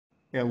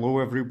Hello,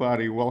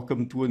 everybody.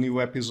 Welcome to a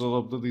new episode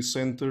of the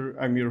Dissenter.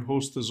 I'm your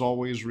host, as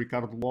always,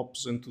 Ricardo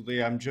Lopes, and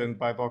today I'm joined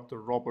by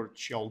Dr. Robert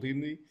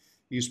Cialdini.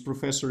 He's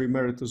Professor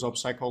Emeritus of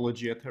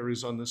Psychology at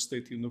Arizona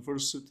State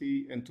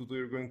University, and today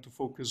we're going to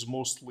focus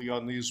mostly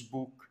on his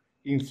book,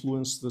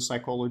 Influence, the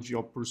Psychology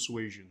of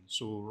Persuasion.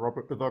 So,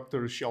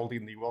 Dr.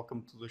 Cialdini,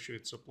 welcome to the show.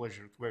 It's a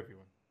pleasure to have you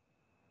on.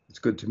 It's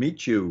good to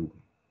meet you,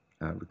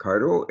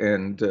 Ricardo,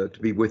 and to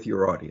be with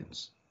your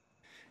audience.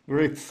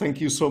 Great,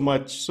 thank you so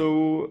much.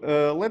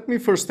 So, let me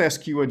first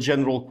ask you a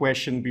general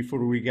question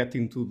before we get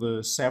into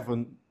the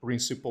seven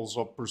principles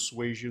of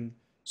persuasion.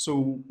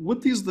 So,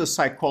 what is the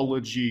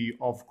psychology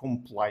of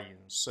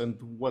compliance, and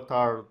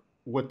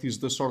what is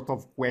the sort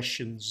of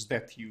questions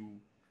that you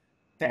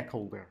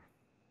tackle there?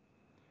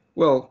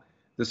 Well,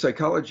 the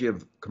psychology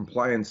of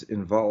compliance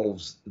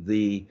involves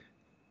the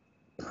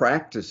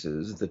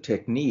practices, the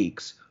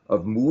techniques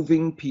of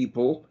moving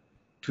people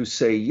to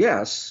say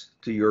yes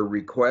to your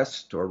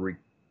request or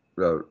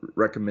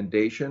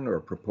recommendation or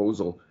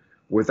proposal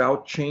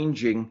without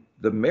changing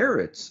the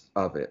merits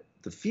of it,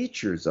 the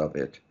features of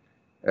it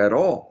at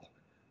all,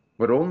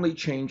 but only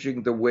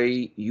changing the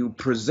way you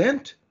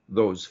present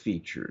those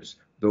features,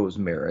 those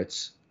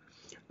merits,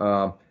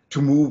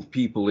 to move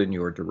people in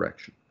your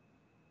direction.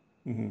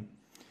 Mhm.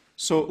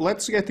 So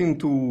let's get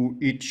into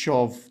each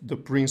of the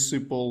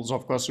principles.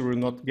 Of course, we're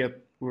not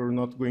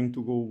going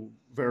to go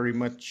very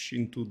much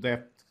into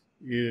depth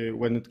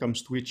when it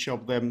comes to each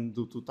of them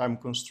due to time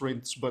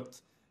constraints,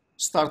 but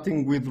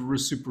starting with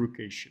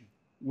reciprocation.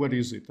 What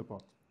is it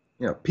about?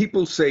 Yeah,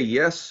 people say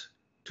yes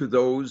to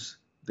those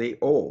they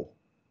owe.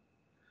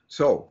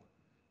 So,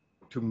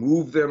 to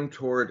move them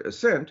toward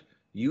assent,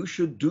 you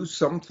should do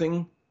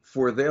something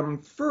for them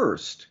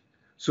first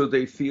so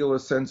they feel a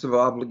sense of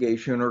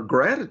obligation or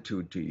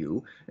gratitude to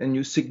you, and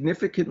you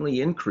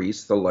significantly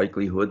increase the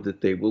likelihood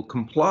that they will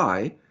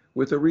comply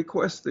with a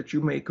request that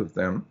you make of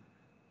them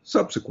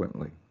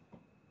subsequently.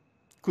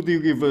 Could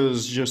you give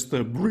us just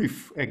a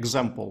brief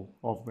example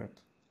of that?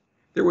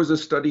 There was a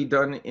study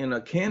done in a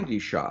candy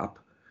shop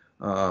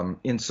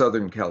in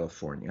Southern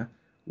California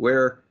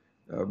where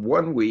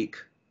 1 week,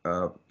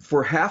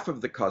 for half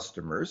of the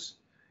customers,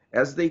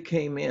 as they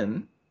came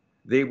in,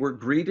 they were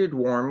greeted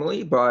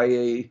warmly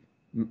by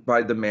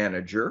the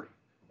manager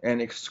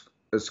and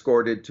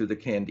escorted to the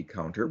candy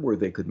counter where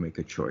they could make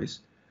a choice.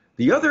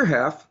 The other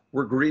half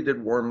were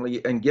greeted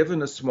warmly and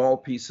given a small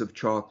piece of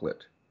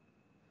chocolate.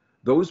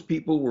 Those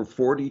people were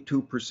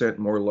 42%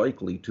 more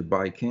likely to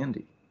buy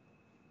candy.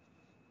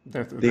 They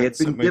had That's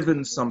been amazing.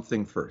 given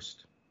something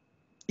first,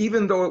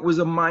 even though it was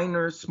a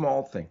minor,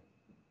 small thing.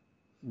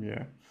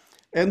 Yeah.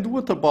 And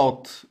what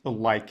about a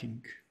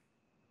liking?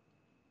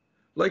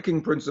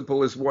 Liking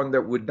principle is one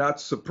that would not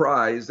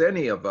surprise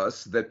any of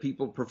us, that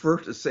people prefer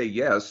to say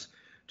yes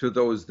to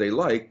those they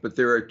like, but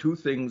there are two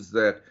things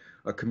that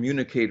a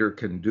communicator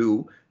can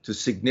do to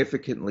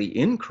significantly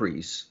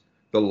increase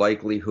the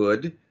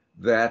likelihood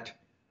that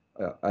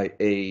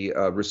a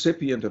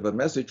recipient of a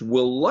message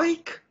will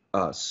like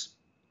us,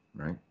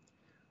 right?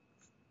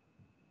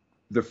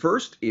 The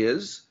first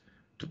is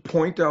to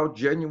point out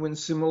genuine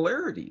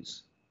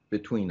similarities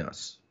between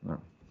us.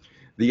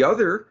 The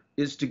other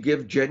is to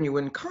give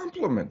genuine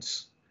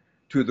compliments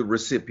to the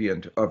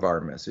recipient of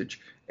our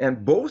message.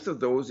 And both of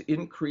those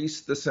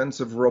increase the sense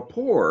of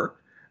rapport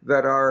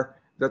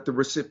that the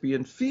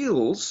recipient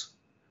feels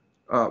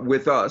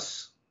with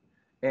us,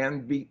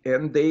 and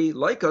they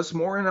like us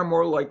more and are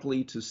more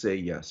likely to say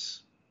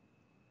yes.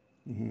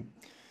 Mhm.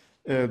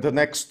 The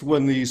next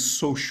one is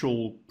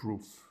social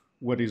proof.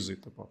 What is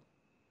it about?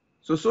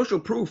 So social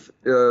proof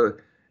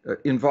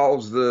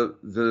involves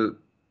the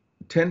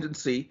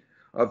tendency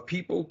of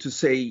people to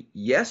say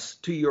yes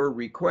to your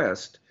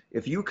request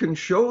if you can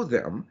show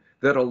them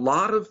that a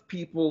lot of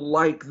people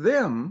like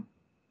them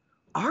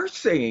are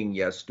saying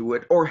yes to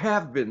it or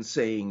have been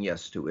saying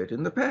yes to it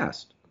in the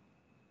past.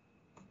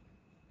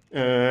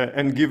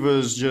 And give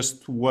us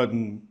just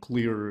one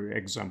clear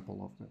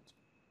example of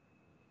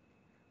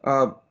that.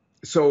 Uh,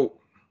 so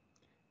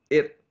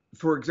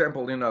for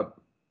example,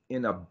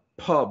 in a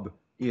pub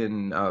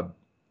in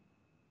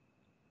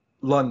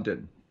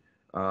London,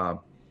 uh,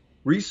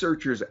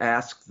 researchers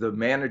asked the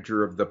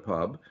manager of the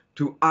pub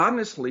to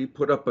honestly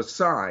put up a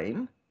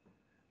sign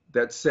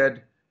that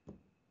said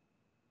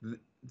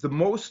the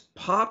most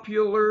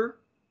popular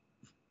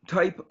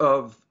type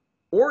of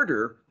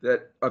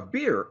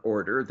beer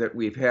order that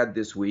we've had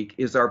this week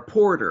is our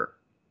porter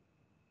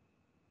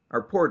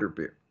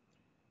beer.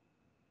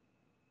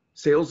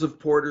 Sales of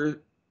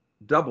porter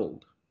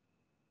doubled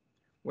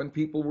when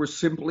people were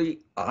simply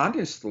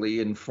honestly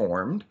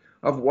informed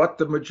of what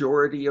the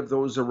majority of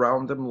those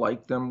around them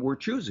like them were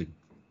choosing.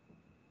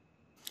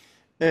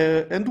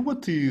 And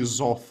what is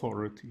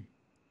authority?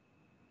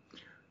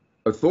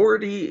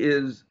 Authority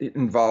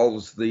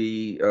involves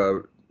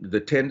the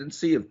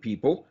tendency of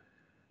people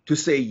to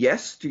say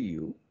yes to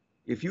you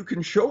if you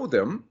can show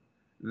them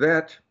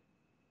that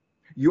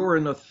you're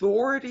an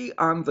authority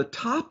on the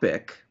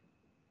topic,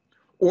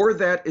 or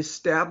that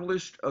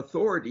established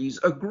authorities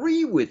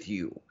agree with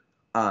you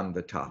on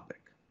the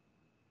topic.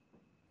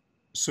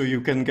 So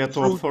you can get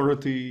through,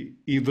 authority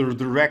either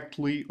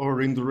directly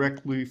or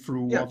indirectly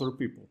through yes, other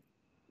people.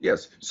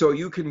 yes. So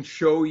you can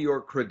show your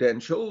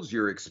credentials,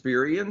 your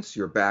experience,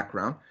 your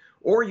background,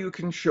 or you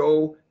can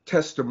show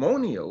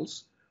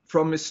testimonials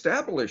from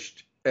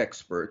established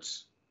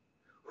experts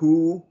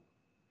who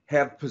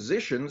have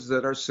positions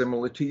that are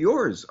similar to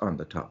yours on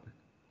the topic.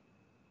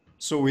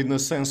 So in a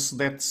sense,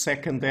 that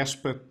second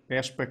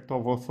aspect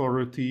of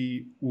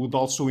authority would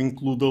also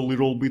include a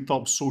little bit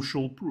of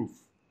social proof,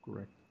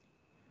 correct?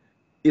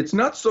 It's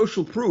not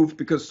social proof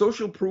because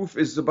social proof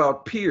is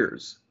about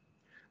peers,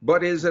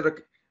 but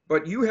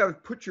but you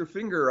have put your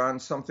finger on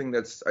something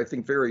that's, I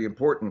think, very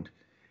important.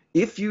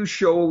 If you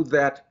show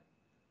that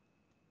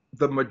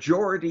the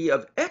majority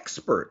of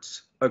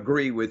experts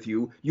agree with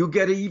you, you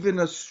get even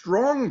a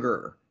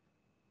stronger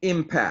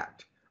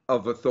impact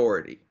of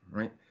authority,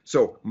 right?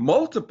 So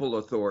multiple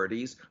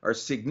authorities are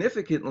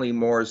significantly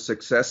more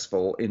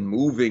successful in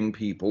moving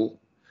people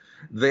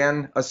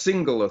than a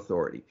single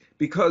authority,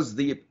 because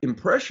the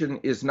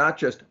impression is not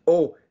just,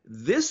 oh,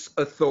 this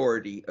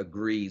authority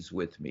agrees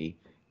with me,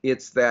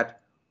 it's that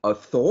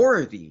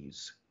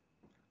authorities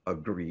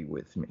agree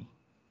with me.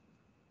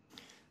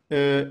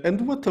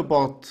 And what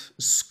about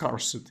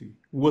scarcity?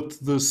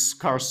 What does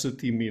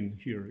scarcity mean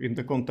here in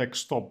the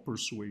context of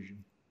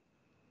persuasion?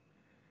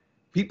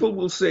 People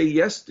will say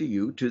yes to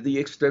you to the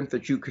extent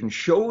that you can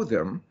show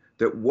them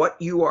that what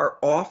you are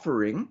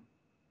offering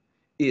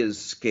is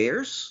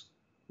scarce,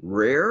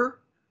 rare,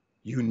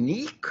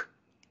 unique,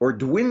 or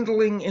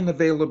dwindling in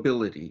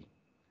availability.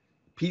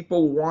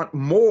 People want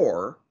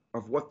more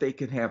of what they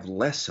can have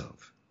less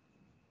of.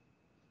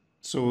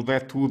 So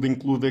that would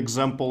include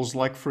examples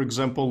like, for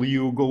example,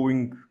 you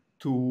going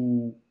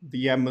to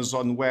the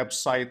Amazon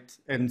website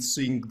and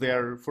seeing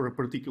there for a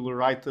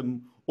particular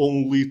item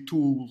only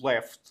two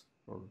left.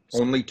 Or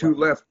Only two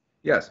left.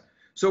 Yes.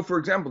 So, for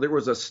example, there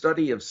was a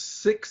study of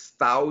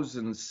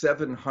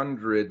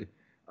 6,700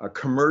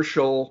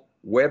 commercial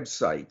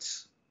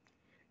websites,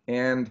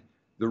 and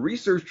the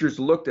researchers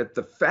looked at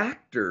the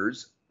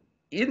factors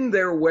in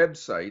their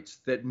websites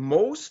that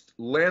most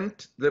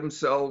lent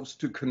themselves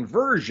to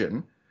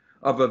conversion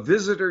of a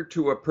visitor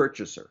to a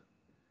purchaser.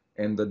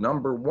 And the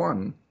number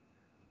one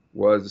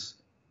was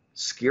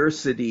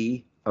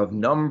scarcity of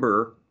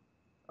number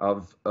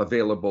of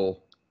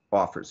available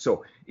offers.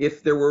 So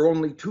if there were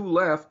only two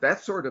left,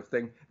 that sort of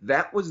thing,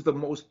 that was the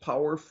most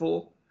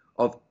powerful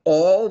of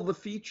all the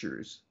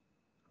features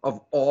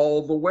of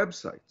all the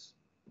websites.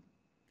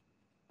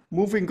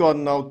 Moving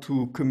on now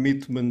to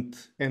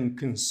commitment and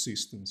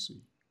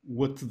consistency.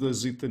 What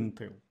does it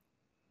entail?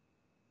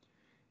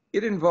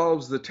 It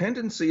involves the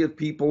tendency of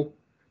people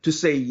to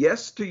say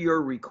yes to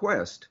your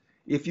request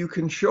if you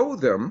can show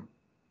them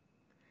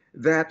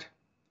that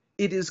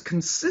it is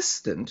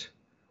consistent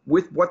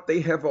with what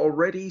they have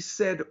already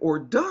said or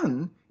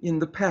done in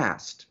the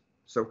past.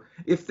 So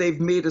if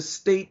they've made a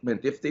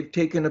statement, if they've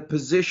taken a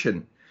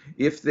position,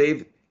 if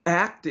they've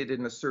acted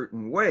in a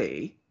certain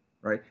way,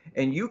 right,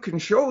 and you can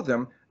show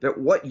them that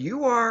what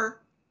you are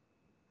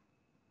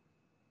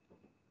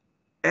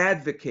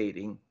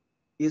advocating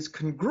is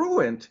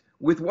congruent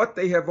with what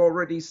they have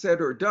already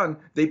said or done,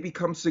 they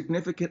become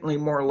significantly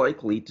more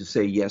likely to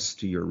say yes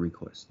to your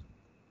request.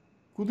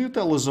 Could you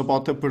tell us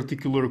about a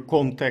particular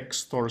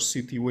context or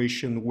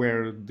situation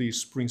where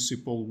this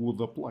principle would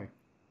apply?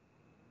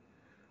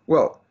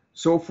 Well,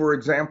 so for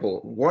example,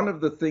 one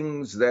of the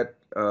things that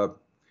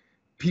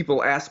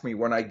people ask me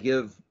when I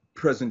give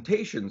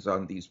presentations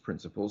on these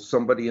principles,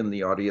 somebody in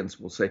the audience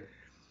will say,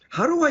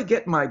 how do I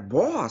get my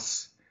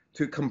boss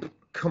to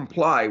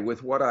comply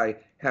with what I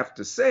have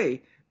to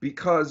say?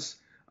 Because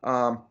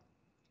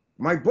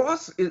my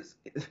boss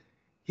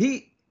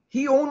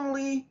he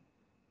only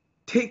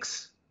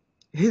takes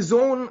his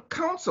own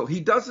counsel.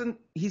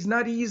 He's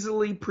not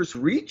easily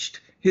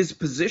reached his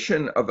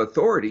position of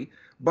authority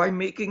by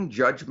making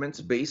judgments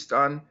based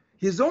on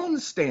his own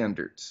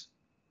standards,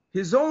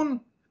 his own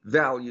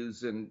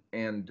values and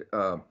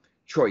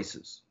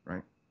choices,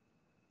 right?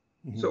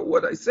 Mm-hmm. So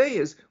what I say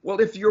is, well,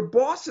 if your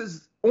boss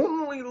is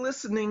only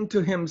listening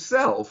to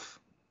himself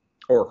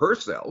or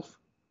herself,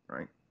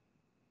 right?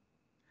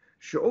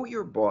 Show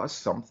your boss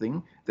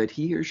something that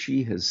he or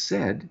she has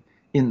said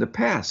in the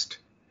past,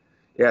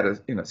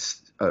 in a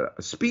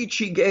speech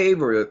he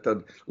gave, or at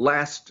the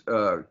last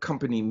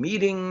company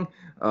meeting,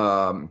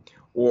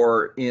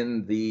 or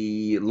in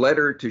the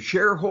letter to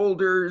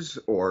shareholders,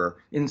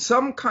 or in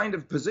some kind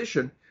of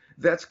position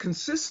that's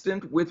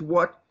consistent with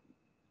what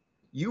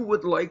you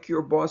would like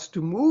your boss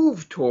to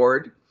move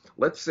toward.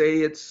 Let's say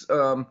it's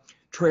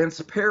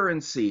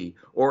transparency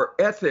or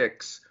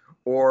ethics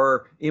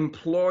or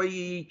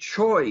employee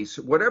choice,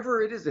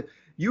 whatever it is.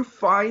 You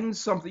find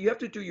something, you have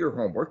to do your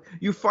homework.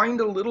 You find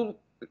a little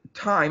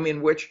time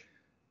in which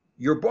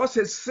your boss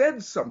has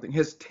said something,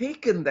 has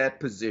taken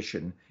that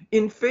position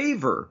in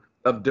favor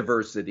of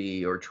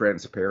diversity or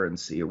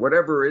transparency or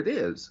whatever it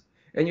is.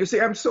 And you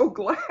say, I'm so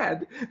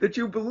glad that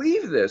you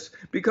believe this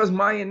because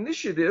my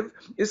initiative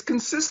is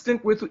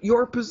consistent with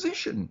your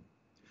position.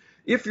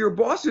 If your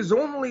boss is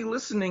only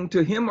listening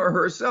to him or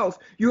herself,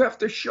 you have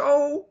to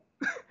show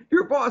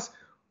your boss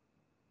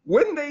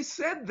when they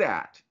said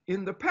that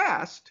in the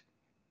past,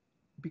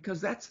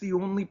 because that's the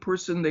only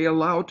person they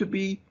allow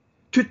to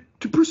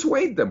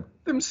persuade them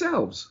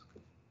themselves.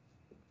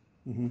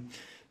 Mhm.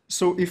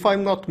 So, if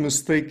I'm not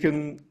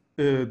mistaken,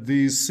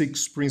 these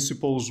six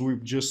principles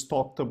we've just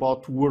talked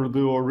about were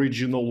the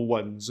original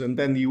ones, and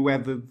then you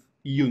added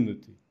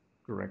unity,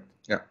 correct?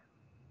 Yeah.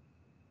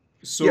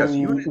 So, Yes,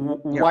 unit.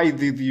 Yeah. why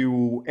did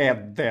you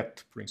add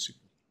that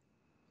principle?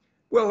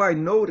 Well, I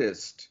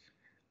noticed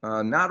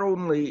not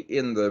only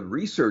in the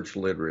research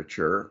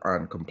literature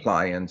on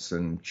compliance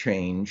and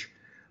change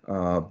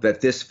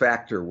that this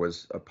factor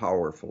was a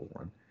powerful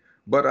one,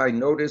 but I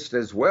noticed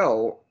as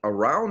well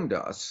around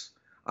us,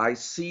 I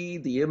see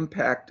the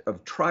impact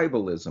of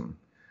tribalism,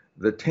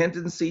 the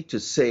tendency to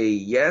say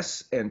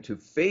yes and to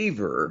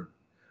favor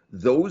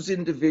those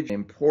individuals in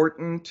an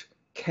important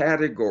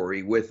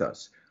category with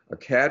us, a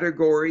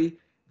category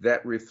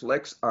that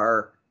reflects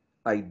our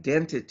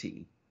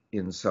identity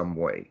in some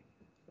way,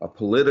 a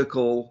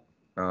political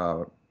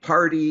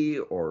party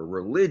or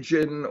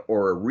religion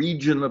or a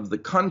region of the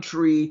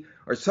country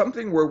or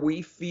something where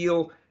we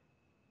feel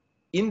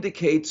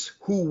indicates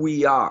who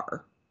we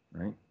are,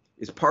 right,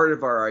 is part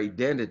of our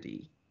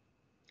identity.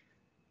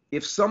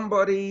 If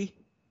somebody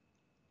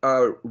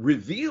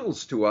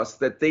reveals to us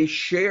that they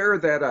share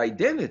that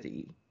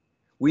identity,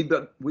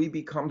 we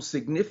become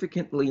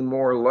significantly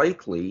more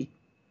likely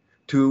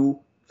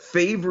to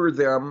favor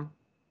them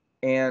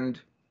and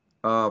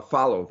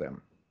follow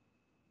them.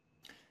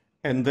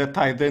 And that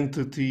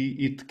identity,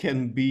 it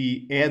can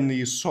be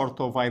any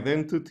sort of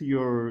identity,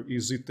 or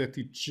is it that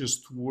it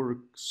just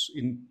works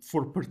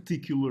for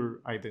particular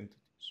identities?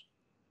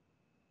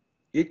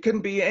 It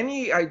can be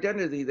any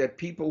identity that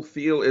people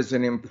feel is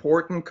an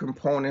important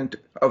component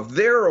of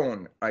their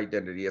own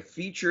identity, a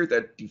feature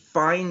that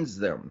defines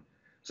them.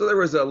 So there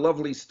was a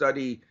lovely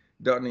study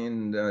done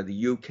in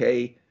the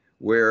UK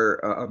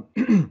where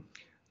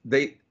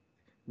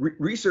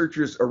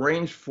researchers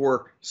arranged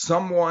for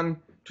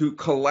someone to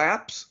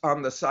collapse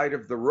on the side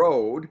of the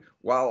road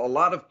while a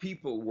lot of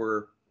people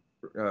were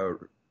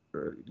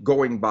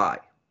going by,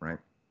 right?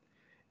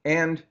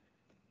 And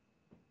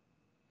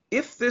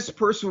if this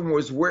person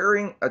was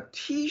wearing a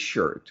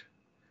t-shirt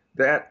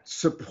that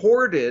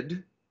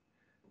supported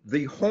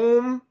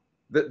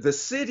the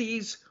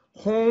city's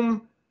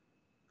home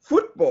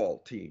football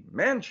team,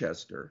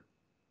 Manchester,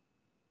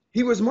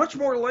 he was much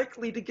more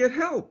likely to get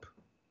help.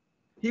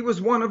 He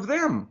was one of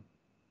them.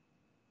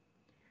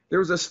 There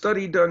was a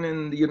study done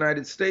in the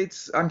United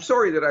States. I'm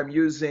sorry that I'm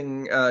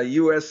using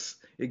US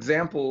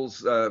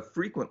examples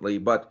frequently,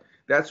 but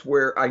that's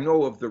where I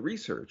know of the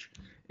research.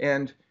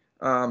 And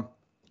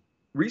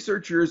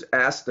researchers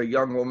asked a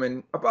young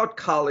woman about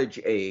college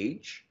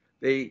age.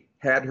 They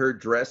had her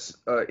dress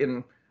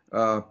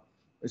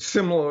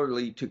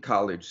similarly to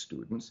college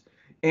students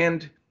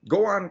and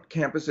go on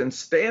campus and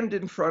stand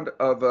in front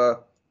of a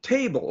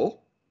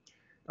table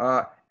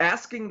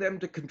asking them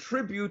to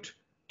contribute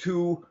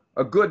to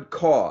a good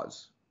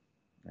cause.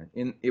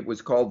 It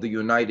was called the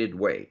United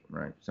Way,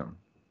 right?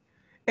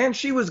 And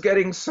she was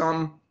getting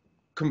some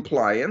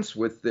compliance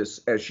with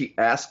this as she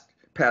asked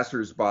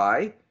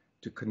passersby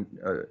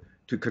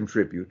to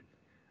contribute.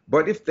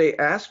 But if they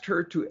asked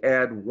her to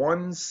add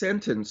one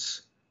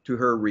sentence to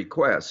her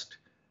request,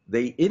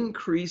 they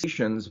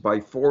increased by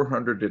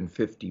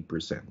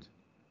 450%.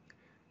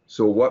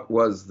 So what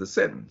was the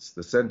sentence?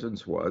 The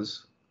sentence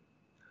was,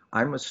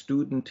 I'm a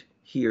student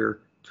here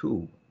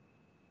too.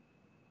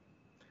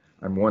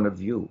 I'm one of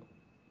you.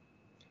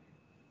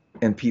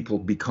 And people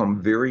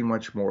become very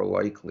much more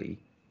likely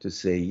to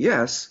say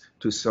yes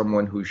to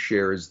someone who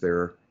shares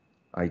their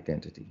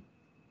identity.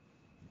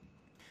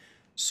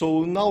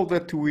 So now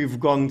that we've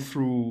gone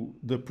through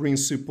the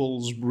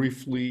principles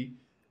briefly,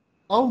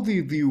 how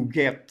did you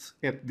get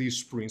at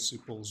these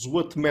principles?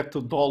 What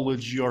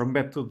methodology or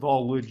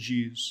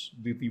methodologies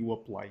did you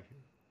apply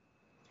here?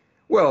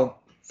 Well,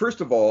 first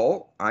of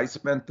all, I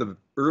spent the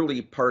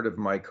early part of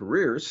my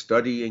career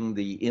studying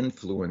the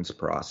influence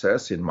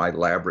process in my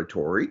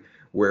laboratory,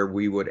 where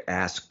we would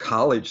ask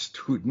college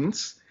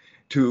students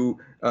to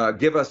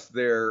give us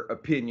their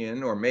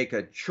opinion or make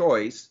a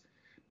choice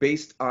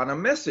based on a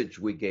message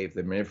we gave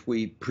them. And if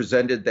we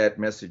presented that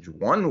message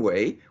one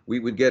way, we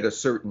would get a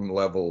certain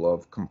level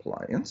of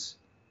compliance.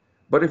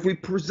 But if we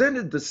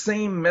presented the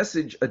same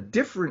message a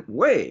different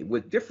way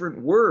with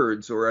different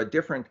words or a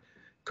different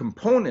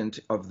component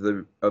of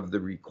the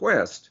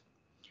request,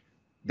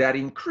 that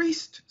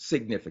increased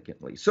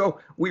significantly. So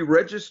we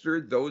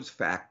registered those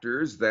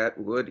factors that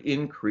would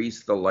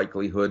increase the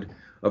likelihood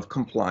of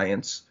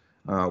compliance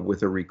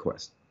with a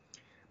request.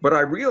 But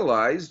I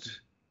realized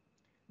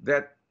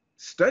that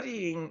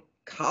studying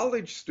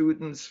college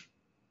students'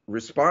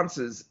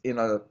 responses in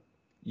a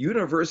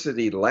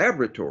university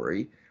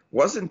laboratory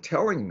wasn't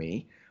telling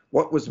me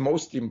what was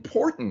most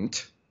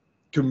important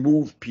to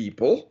move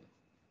people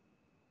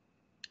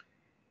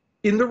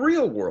in the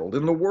real world,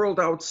 in the world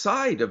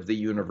outside of the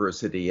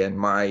university and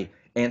my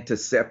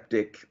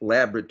antiseptic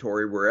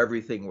laboratory where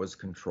everything was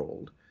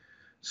controlled.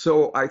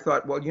 So I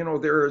thought, well,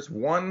 there is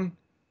one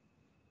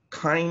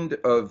kind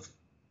of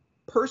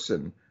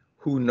person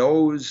who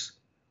knows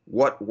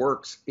what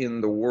works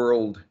in the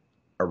world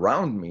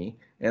around me,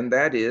 and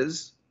that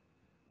is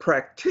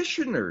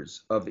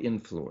practitioners of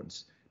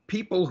influence,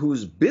 people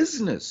whose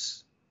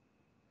business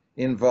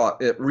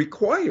it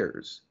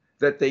requires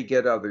that they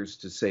get others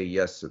to say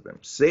yes to them.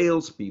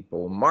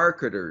 Salespeople,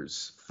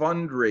 marketers,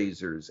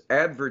 fundraisers,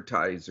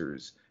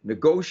 advertisers,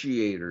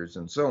 negotiators,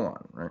 and so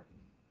on, right?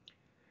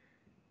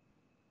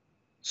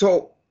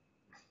 So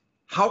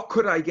how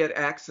could I get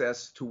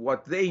access to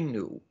what they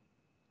knew?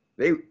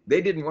 They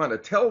didn't want to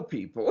tell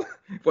people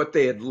what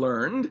they had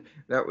learned.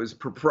 That was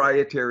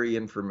proprietary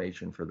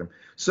information for them.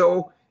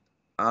 So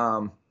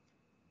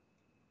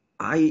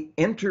I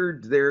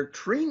entered their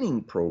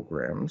training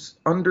programs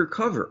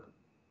undercover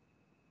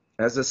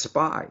as a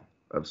spy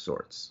of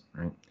sorts,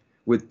 right?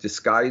 With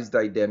disguised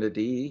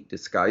identity,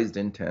 disguised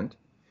intent.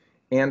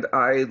 And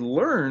I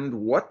learned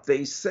what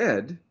they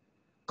said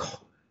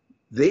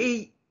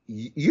they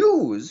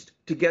used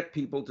to get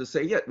people to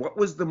say yes. What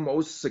was the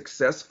most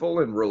successful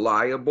and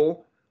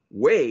reliable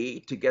way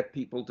to get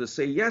people to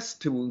say yes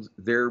to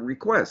their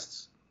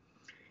requests?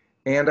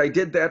 And I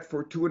did that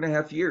for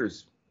 2.5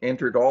 years,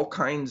 entered all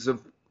kinds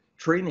of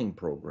training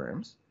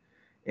programs.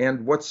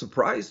 And what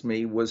surprised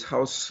me was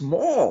how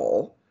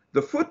small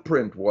the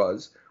footprint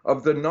was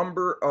of the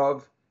number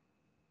of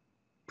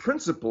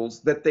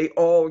principles that they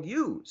all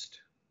used.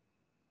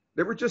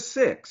 There were just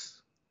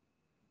 6.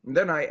 And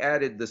then I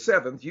added the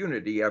 7th,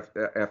 unity,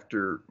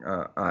 after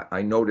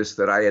I noticed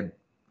that I had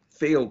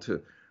failed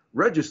to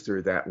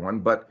register that one.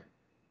 But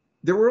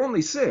there were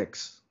only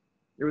 6.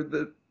 There were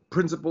the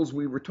principles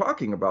we were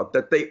talking about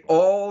that they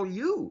all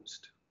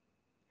used.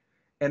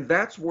 And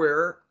that's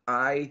where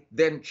I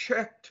then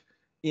checked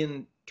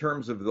in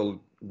terms of the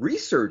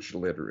research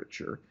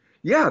literature.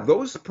 Yeah,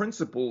 those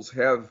principles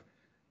have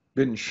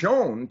been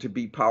shown to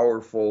be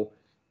powerful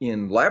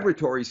in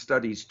laboratory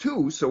studies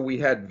too, so we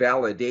had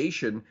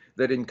validation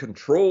that in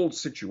controlled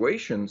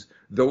situations,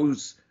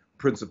 those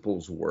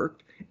principles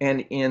worked,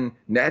 and in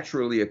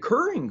naturally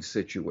occurring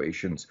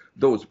situations,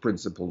 those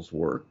principles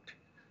worked.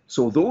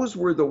 So those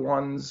were the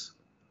ones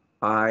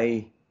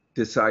I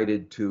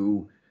decided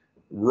to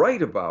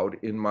write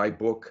about in my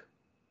book,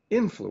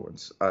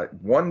 Influence.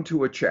 One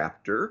to a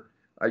chapter,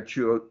 I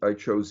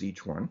chose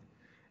each one.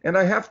 And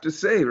I have to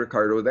say,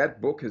 Ricardo,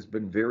 that book has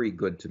been very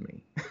good to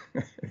me.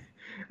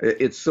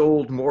 It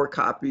sold more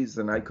copies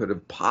than I could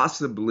have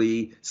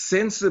possibly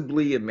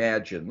sensibly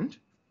imagined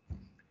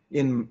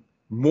in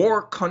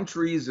more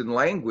countries and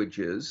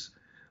languages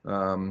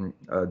than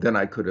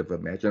I could have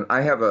imagined.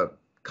 I have a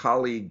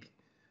colleague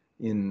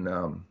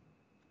in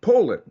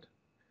Poland,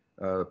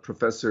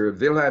 Professor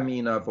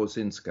Wilhelmina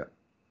Wosinska.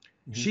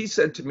 Mm-hmm. She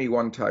said to me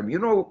one time,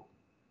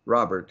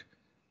 Robert,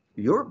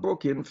 your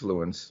book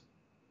Influence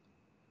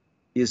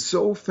is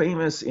so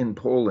famous in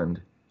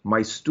Poland,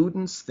 my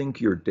students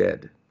think you're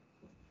dead.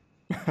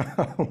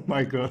 Oh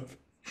my God.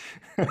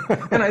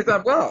 And I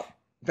thought, well,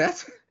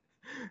 that's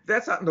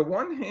on the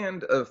one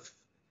hand a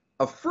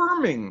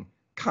affirming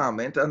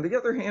comment. On the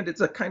other hand,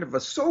 it's a kind of a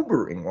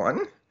sobering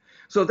one.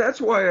 So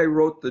that's why I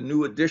wrote the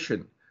new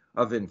edition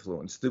of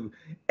Influence, to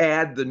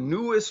add the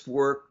newest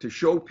work to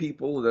show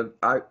people that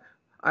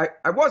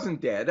I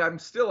wasn't dead. I'm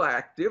still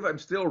active. I'm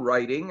still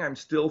writing. I'm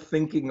still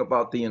thinking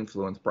about the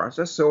influence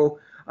process. So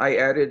I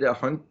added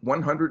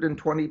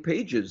 120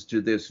 pages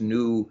to this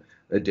new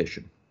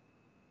edition.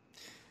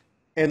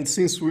 And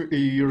since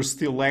you're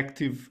still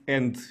active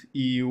and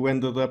you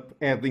ended up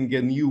adding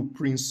a new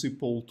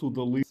principle to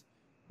the list,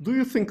 do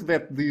you think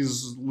that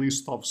this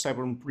list of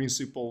 7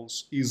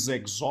 principles is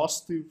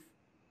exhaustive,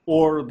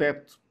 or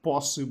that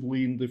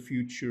possibly in the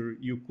future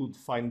you could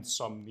find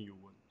some new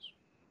ones?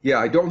 Yeah,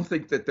 I don't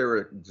think that they're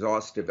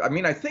exhaustive. I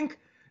mean, I think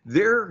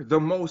they're the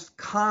most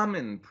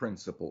common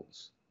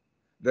principles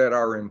that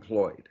are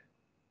employed,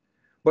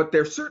 but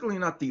they're certainly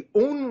not the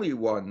only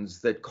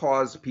ones that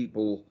cause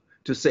people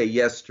to say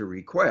yes to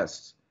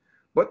requests.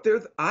 But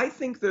I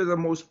think they're the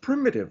most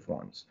primitive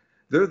ones.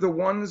 They're the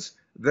ones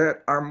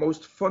that are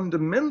most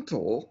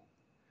fundamental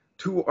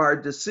to our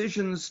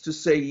decisions to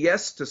say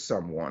yes to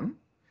someone,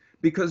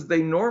 because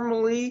they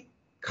normally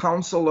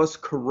counsel us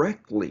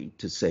correctly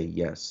to say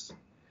yes.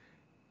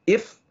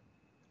 If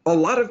a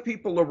lot of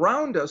people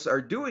around us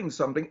are doing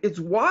something, it's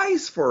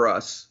wise for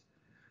us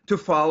to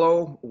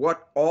follow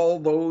what all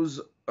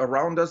those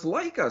around us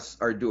like us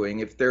are doing.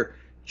 If they're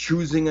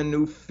choosing a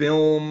new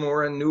film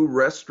or a new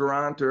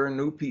restaurant or a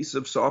new piece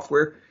of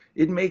software,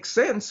 it makes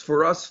sense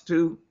for us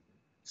to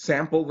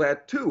sample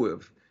that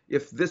too.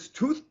 If this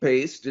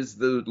toothpaste is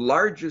the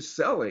largest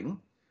selling,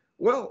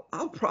 well,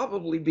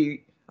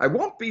 I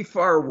won't be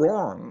far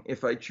wrong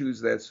if I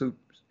choose that soup.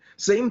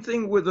 Same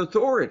thing with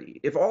authority.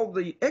 If all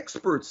the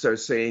experts are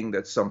saying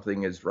that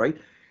something is right,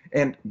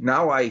 and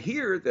now I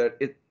hear that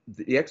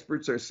the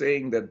experts are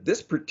saying that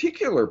this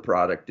particular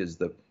product is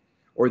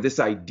or this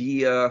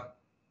idea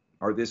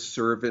or this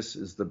service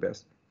is the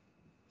best,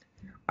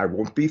 I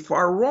won't be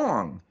far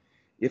wrong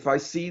if I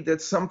see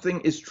that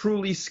something is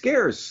truly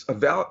scarce,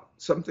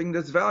 something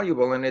that's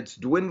valuable, and it's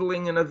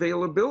dwindling in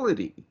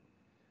availability,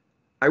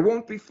 I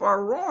won't be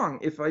far wrong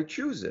if I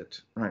choose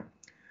it, right?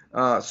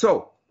 That's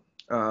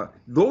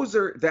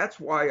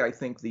why I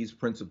think these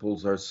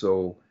principles are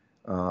so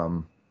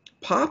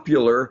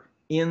popular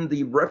in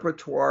the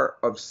repertoire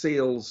of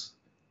sales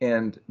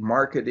and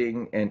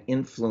marketing and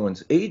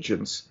influence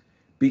agents,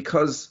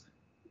 because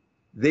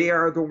they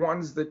are the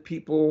ones that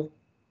people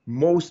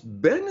most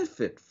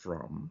benefit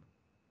from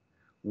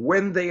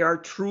when they are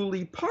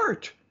truly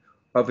part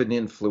of an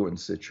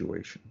influence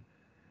situation.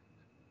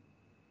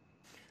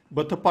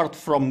 But apart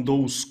from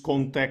those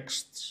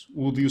contexts,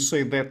 would you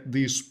say that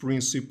these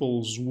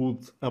principles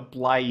would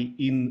apply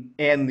in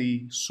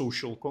any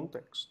social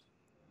context?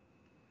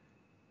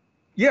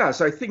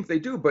 Yes, I think they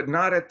do, but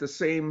not at the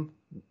same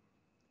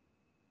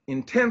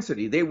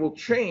intensity. They will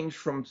change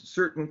from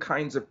certain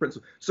kinds of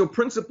principles. So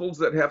principles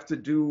that have to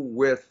do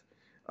with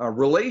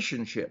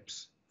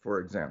relationships, for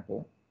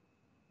example,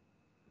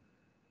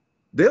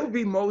 they'll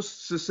be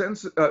most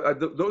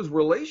those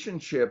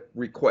relationship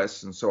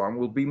requests and so on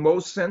will be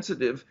most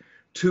sensitive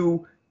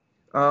to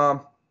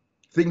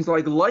things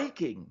like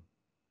liking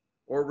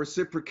or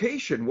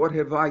reciprocation. What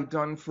have I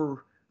done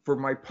for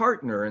my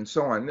partner and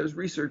so on? There's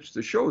research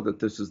to show that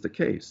this is the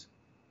case.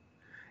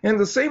 And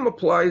the same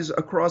applies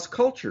across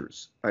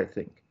cultures, I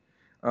think.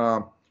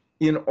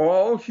 In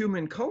all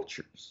human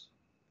cultures,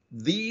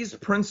 these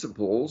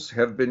principles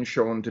have been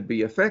shown to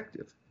be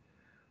effective.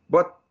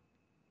 But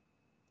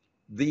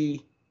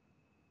the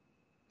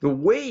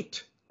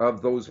weight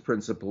of those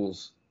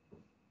principles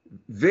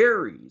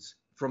varies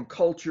from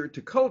culture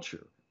to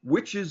culture.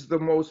 Which is the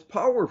most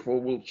powerful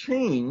will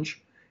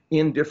change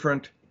in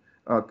different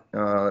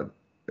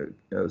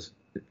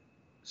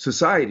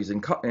societies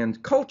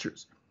and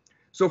cultures.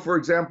 So, for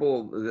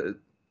example,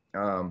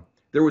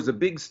 there was a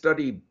big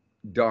study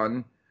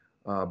done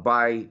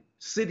by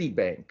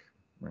Citibank.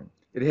 Right?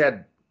 It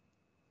had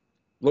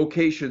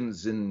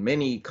locations in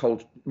many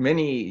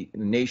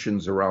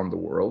nations around the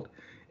world,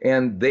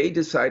 and they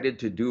decided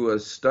to do a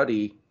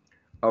study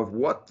of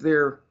what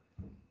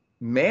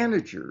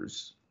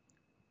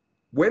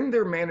when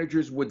their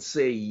managers would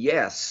say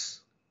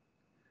yes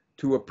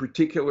to a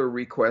particular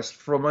request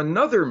from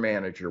another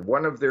manager,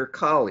 one of their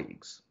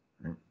colleagues.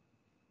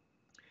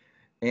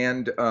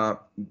 And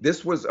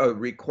this was a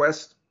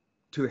request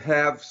to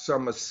have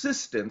some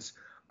assistance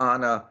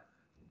on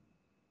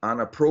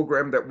a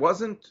program that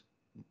wasn't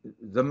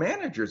the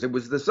manager's, it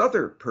was this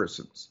other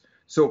person's.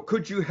 So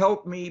could you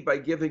help me by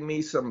giving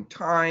me some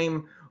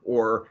time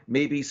or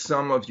maybe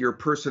some of your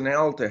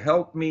personnel to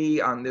help me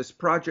on this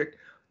project?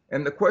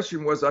 And the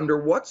question was, under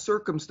what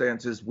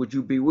circumstances would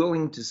you be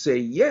willing to say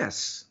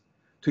yes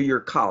to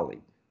your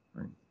colleague?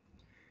 Right?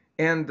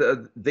 And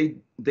they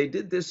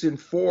did this in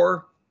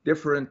 4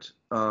 different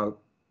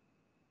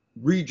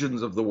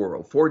regions of the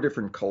world, 4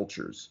 different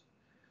cultures.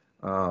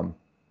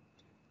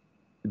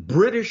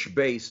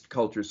 British-based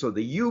cultures, so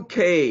the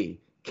UK,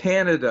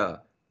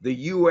 Canada, the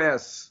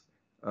US,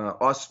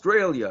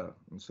 Australia,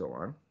 and so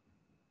on.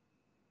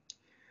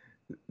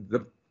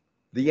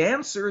 The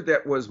answer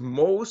that was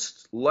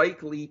most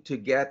likely to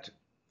get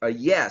a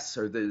yes,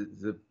 or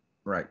the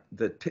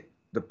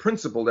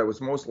principle that was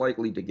most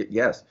likely to get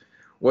yes,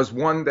 was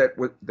one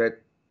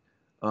that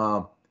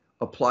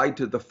applied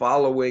to the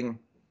following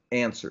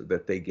answer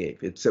that they gave.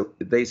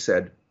 They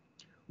said,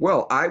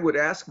 well, I would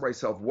ask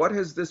myself, what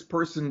has this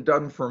person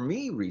done for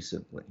me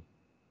recently?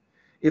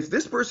 If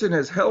this person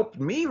has helped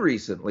me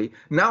recently,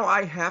 now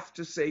I have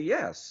to say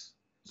yes.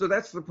 So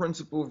that's the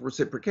principle of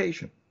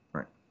reciprocation,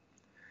 right?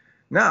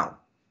 Now,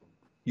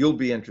 you'll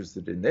be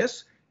interested in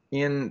this.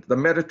 In the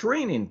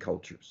Mediterranean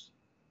cultures,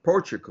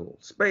 Portugal,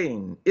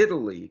 Spain,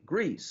 Italy,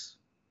 Greece,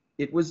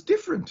 it was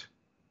different.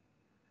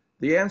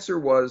 The answer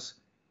was,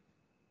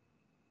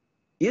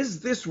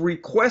 is this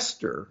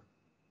requester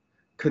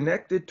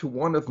connected to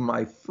one of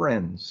my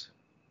friends?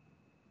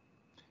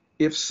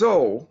 If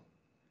so,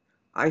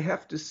 I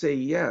have to say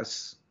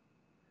yes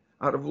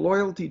out of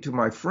loyalty to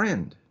my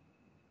friend.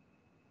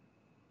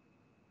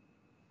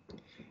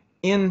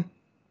 In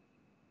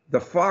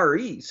the Far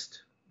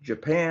East,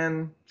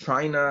 Japan,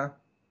 China,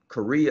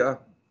 Korea,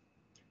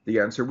 the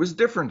answer was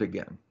different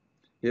again.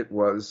 It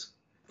was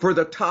for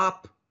the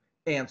top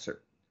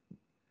answer.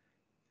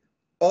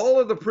 All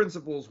of the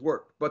principles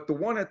worked, but the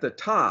one at the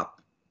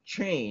top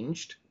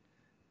changed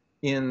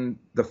in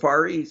the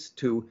Far East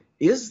to,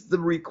 is the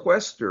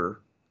requester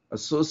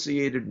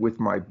associated with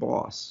my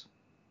boss?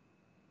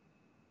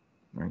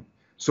 Right?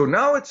 So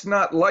now it's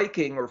not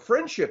liking or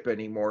friendship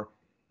anymore,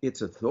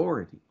 it's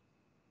authority.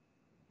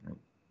 Right?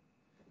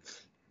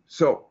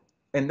 So,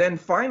 and then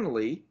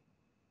finally,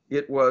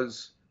 it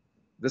was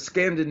the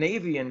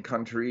Scandinavian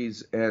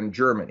countries and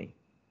Germany.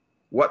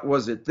 What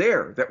was it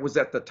there that was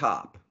at the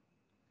top?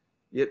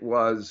 It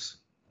was,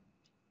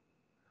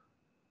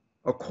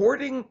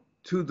 according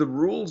to the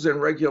rules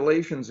and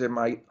regulations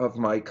of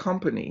my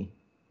company,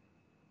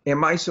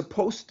 am I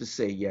supposed to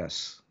say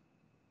yes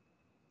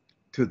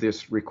to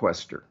this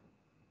requester?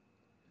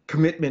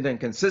 commitment and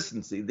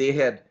consistency. They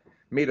had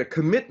made a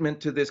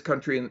commitment to this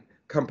country and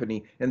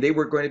company, and they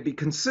were going to be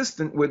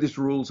consistent with its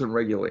rules and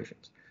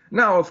regulations.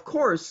 Now, of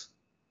course,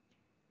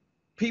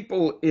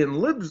 people in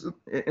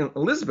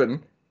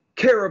Lisbon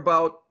care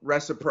about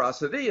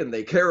reciprocity and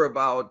they care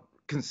about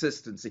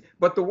consistency,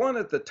 but the one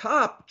at the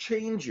top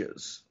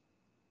changes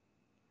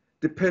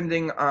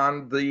depending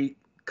on the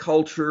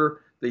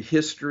culture, the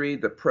history,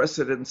 the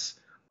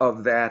precedents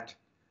of that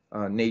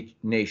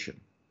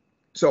nation.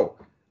 So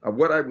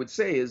what I would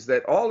say is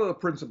that all of the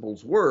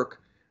principles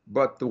work,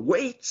 but the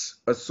weights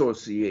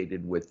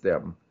associated with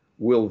them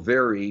will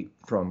vary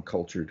from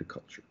culture to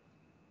culture.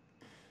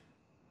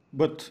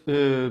 But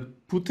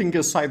putting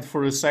aside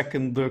for a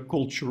second the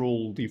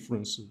cultural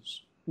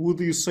differences, would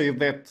you say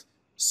that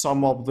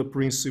some of the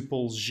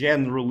principles,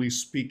 generally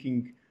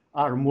speaking,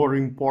 are more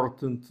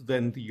important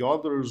than the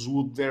others?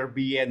 Would there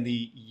be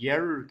any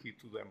hierarchy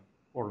to them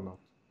or not?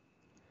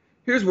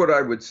 Here's what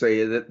I would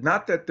say, that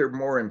not that they're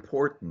more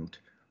important,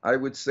 I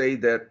would say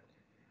that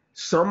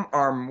some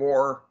are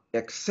more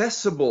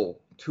accessible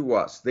to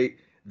us. They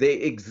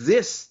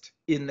exist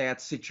in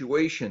that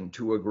situation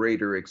to a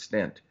greater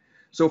extent.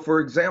 So for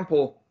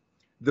example,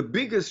 the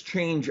biggest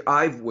change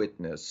I've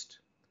witnessed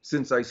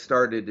since I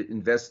started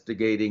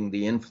investigating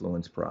the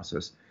influence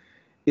process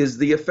is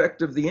the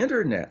effect of the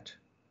internet,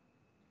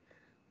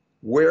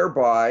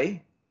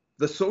 whereby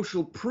the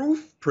social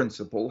proof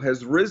principle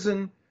has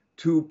risen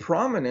to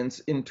prominence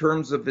in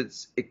terms of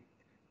its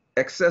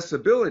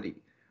accessibility.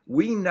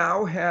 We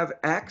now have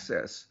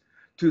access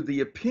to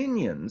the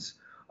opinions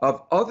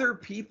of other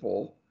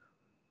people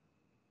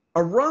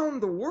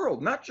around the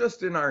world, not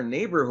just in our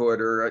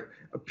neighborhood, or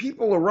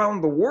people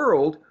around the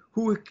world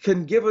who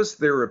can give us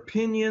their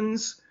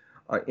opinions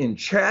in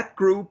chat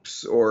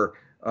groups or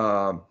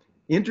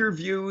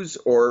interviews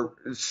or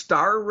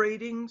star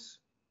ratings.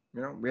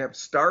 You know, we have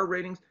star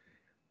ratings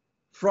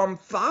from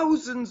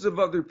thousands of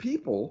other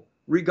people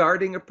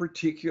regarding a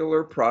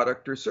particular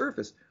product or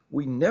service.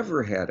 We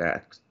never had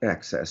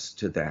access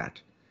to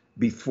that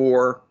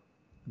before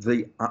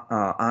the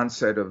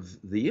onset of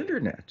the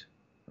internet,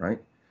 right?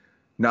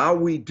 Now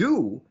we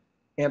do,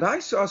 and I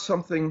saw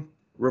something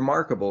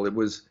remarkable. It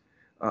was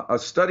a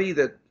study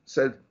that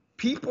said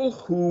people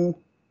who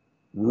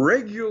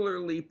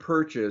regularly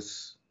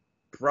purchase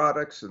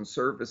products and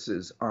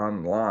services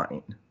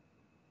online,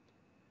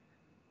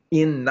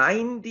 in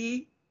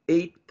 98%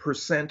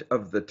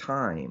 of the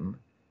time,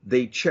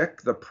 they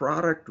check the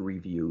product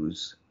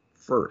reviews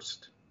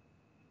first.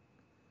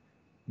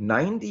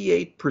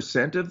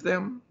 98% of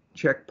them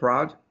check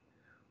prod.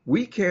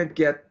 We can't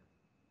get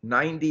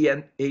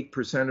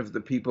 98% of the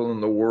people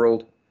in the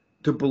world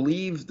to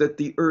believe that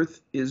the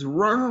earth is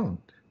round.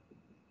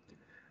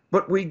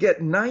 But we get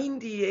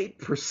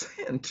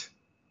 98%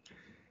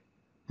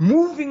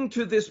 moving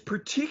to this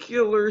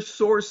particular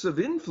source of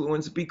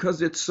influence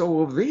because it's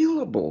so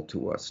available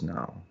to us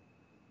now,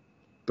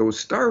 those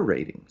star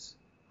ratings.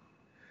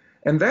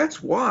 And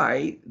that's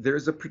why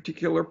there's a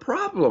particular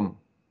problem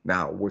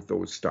now with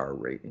those star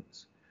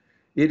ratings.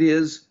 It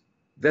is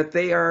that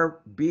they are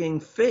being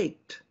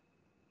faked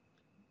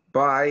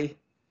by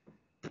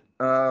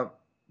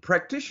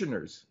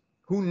practitioners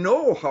who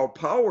know how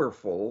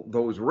powerful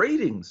those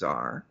ratings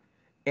are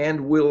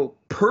and will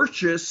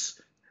purchase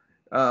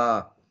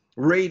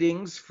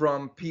ratings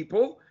from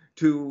people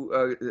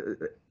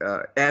to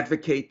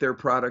advocate their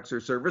products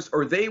or service,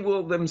 or they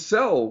will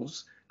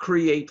themselves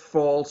create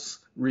false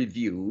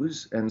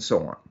reviews and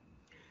so on.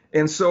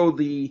 And so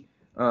the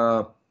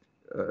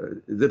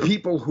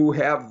people who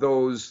have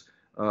those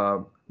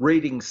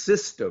rating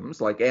systems,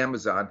 like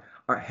Amazon,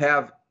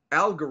 have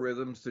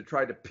algorithms to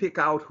try to pick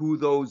out who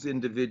those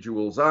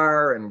individuals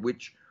are and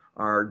which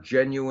are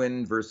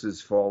genuine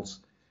versus false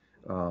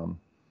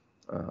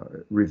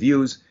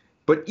reviews.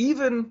 But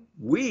even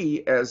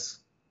we as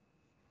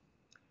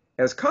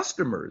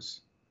customers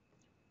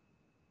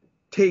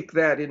take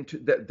that into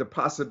the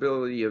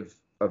possibility of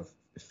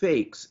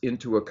fakes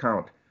into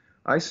account.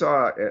 I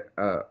saw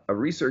a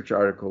research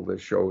article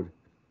that showed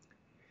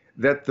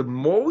that the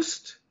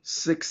most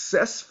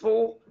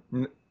successful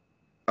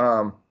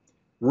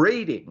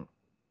rating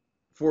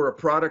for a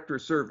product or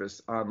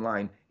service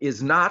online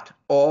is not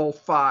all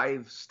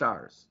 5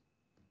 stars.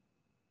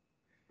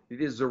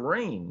 It is a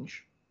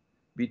range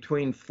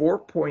between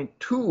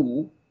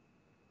 4.2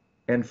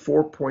 and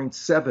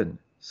 4.7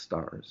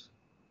 stars.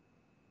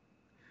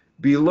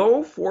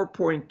 Below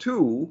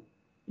 4.2,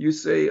 you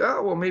say,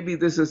 oh, well, maybe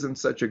this isn't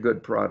such a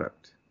good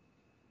product.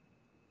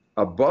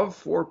 Above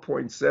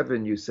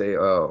 4.7, you say,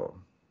 oh,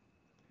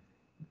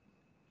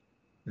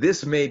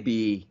 this may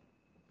be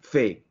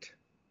faked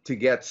to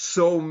get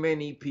so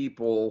many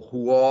people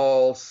who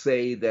all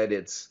say that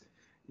it's,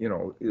 you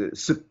know,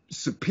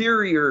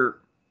 superior,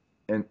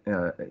 and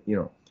you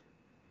know.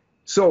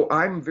 So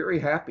I'm very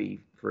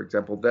happy, for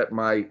example, that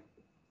my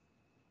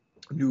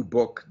new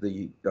book,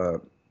 the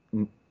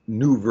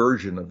new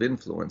version of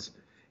influence,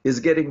 is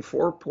getting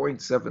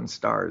 4.7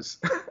 stars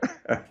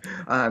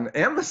on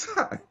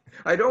Amazon.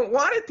 I don't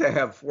want it to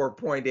have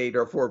 4.8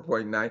 or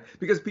 4.9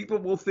 because people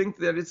will think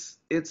that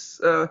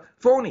it's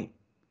phony.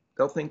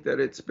 They'll think that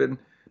it's been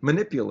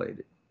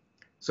manipulated.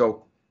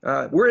 So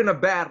we're in a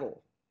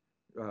battle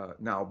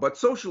now, but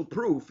social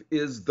proof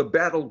is the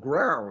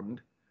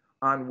battleground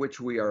on which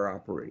we are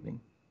operating.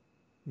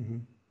 Mm-hmm.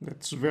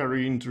 That's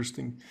very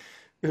interesting.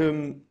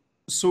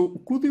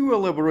 So could you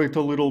elaborate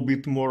a little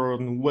bit more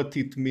on what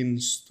it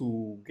means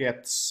to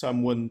get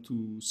someone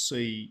to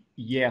say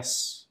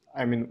yes?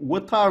 I mean,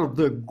 what are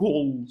the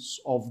goals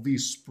of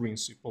these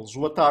principles?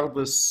 What are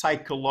the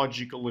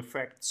psychological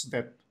effects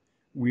that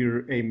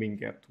we're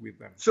aiming at with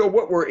them? So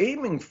what we're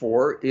aiming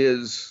for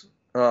is,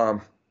 it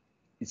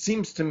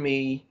seems to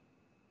me,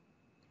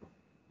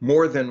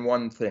 more than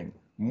one thing.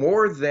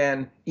 More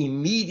than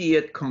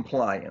immediate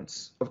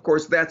compliance. Of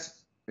course,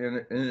 that's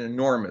an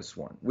enormous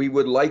one. We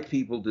would like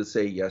people to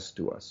say yes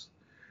to us.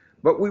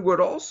 But we would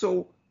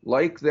also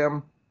like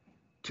them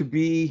to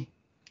be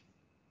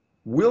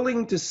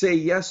willing to say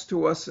yes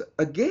to us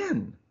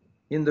again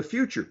in the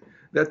future.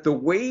 That the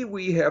way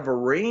we have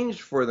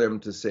arranged for them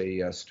to say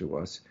yes to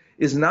us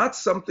is not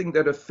something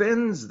that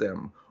offends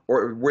them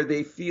or where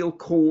they feel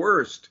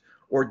coerced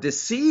or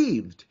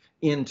deceived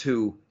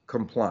into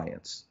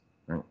compliance.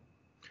 Right?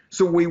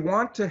 So we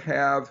want to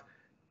have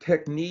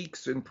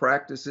techniques and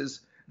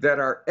practices that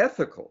are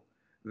ethical,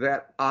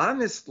 that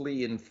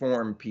honestly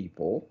inform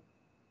people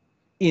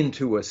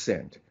into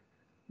assent,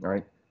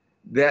 right?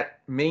 That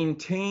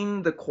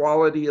maintain the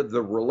quality of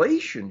the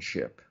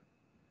relationship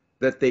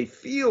that they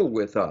feel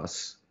with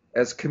us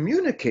as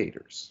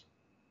communicators,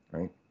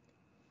 right?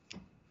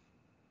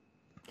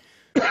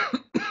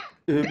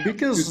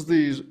 Because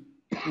these,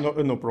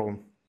 no problem.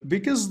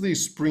 Because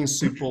these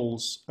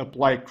principles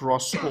apply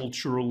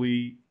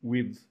cross-culturally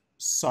with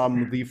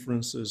some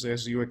differences,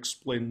 as you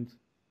explained,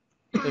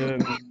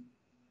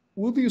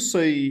 would you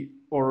say,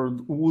 or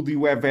would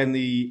you have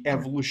any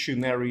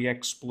evolutionary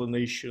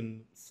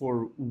explanation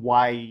for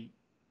why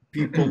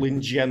people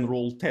in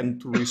general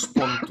tend to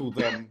respond to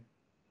them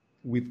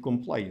with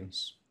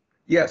compliance?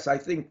 Yes, I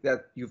think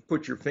that you've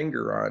put your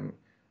finger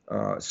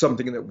on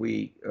something that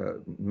we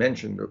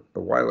mentioned a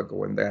while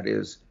ago, and that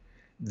is,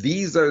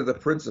 these are the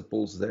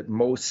principles that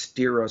most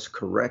steer us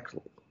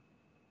correctly.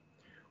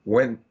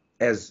 When,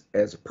 as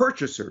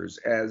purchasers,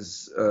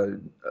 as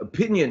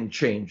opinion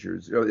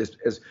changers, you know,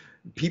 as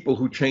people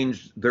who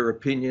change their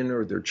opinion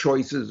or their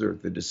choices or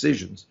the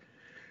decisions,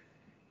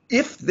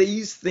 if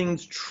these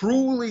things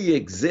truly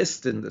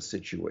exist in the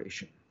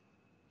situation,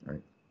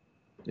 right?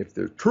 If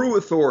there's true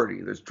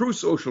authority, there's true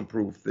social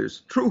proof,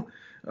 there's true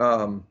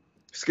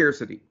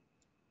scarcity,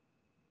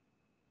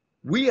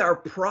 we are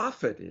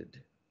profited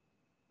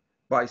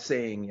by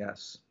saying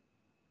yes.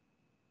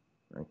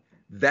 Right?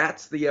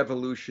 That's the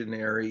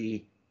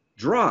evolutionary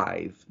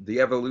drive,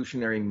 the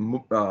evolutionary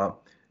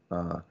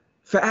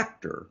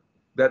factor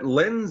that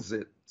lends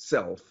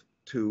itself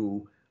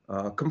to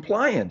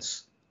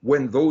compliance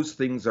when those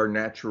things are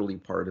naturally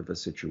part of a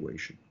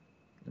situation.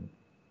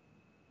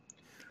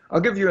 I'll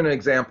give you an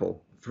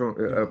example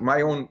from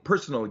my own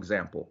personal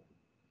example.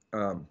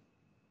 A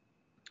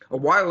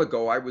while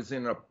ago, I was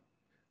in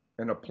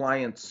an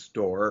appliance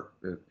store,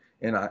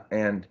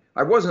 and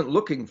I wasn't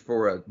looking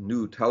for a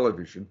new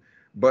television,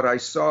 but I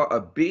saw a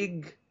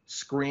big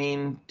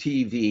screen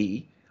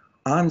TV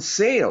on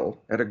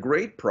sale at a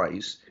great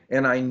price,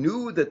 and I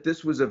knew that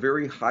this was a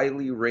very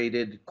highly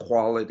rated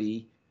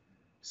quality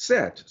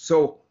set.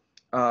 So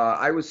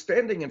I was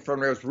standing in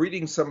front, I was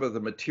reading some of the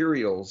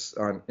materials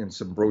in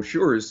some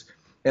brochures,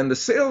 and the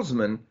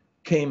salesman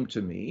came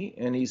to me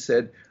and he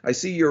said, I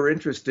see you're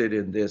interested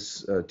in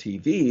this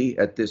TV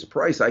at this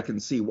price. I can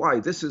see why.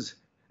 This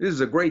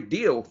is a great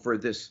deal for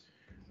this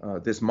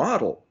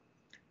model.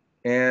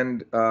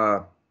 And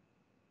I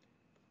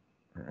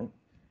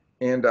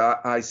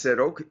said,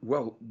 okay,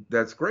 well,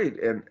 that's great.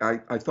 And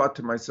I thought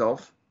to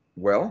myself,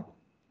 well,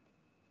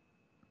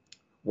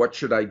 what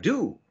should I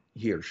do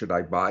here? Should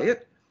I buy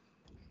it?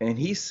 And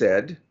he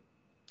said,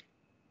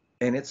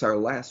 and it's our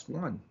last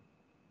one.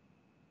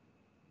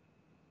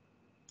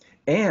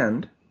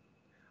 And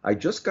I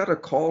just got a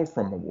call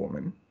from a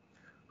woman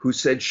who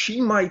said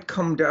she might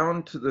come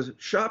down to the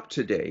shop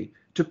today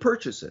to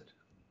purchase it.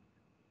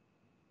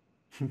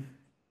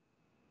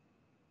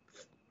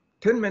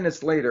 10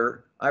 minutes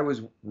later, I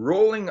was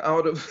rolling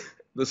out of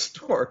the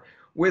store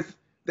with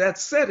that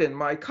set in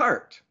my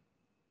cart.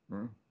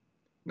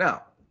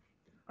 Now,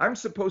 I'm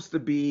supposed to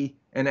be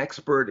an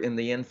expert in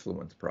the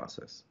influence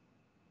process.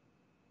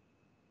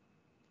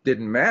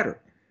 Didn't matter.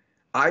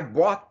 I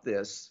bought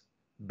this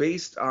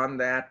based on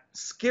that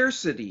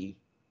scarcity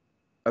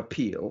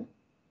appeal,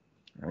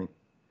 right?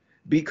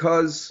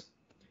 Because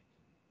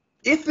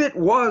if it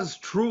was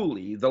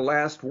truly the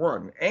last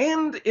one,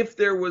 and if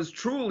there was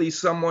truly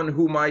someone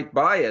who might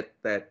buy it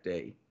that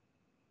day,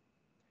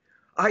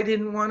 I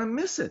didn't want to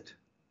miss it.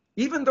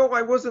 Even though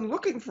I wasn't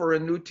looking for a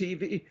new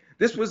TV,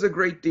 this was a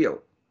great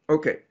deal.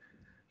 Okay,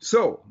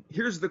 so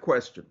here's the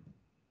question.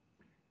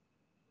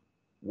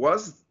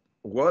 Was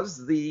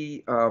was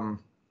the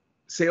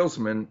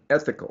salesman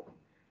ethical?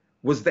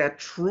 Was that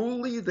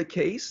truly the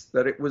case,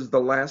 that it was the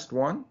last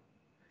one?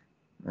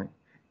 Right?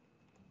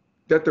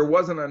 That there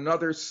wasn't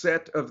another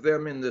set of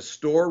them in the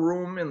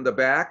storeroom in the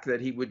back,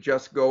 that he would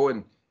just go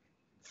and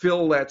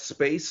fill that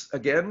space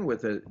again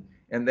with it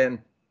and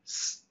then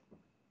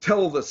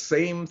tell the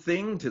same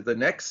thing to the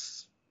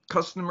next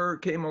customer who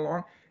came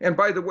along? And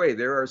by the way,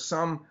 there are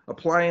some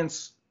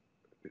appliance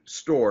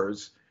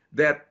stores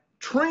that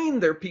train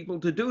their people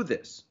to do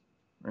this,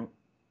 right?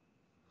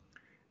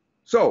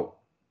 So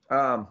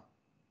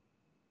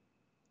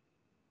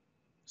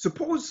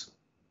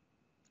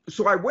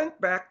so I went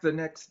back the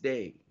next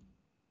day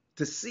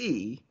to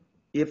see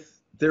if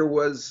there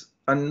was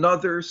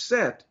another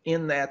set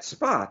in that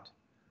spot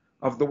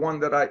of the one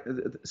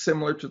that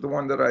similar to the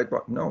one that I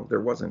bought. No,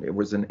 there wasn't. It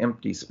was an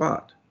empty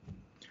spot.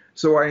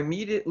 So I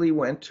immediately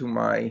went to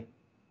my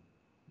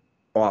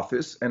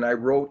office and I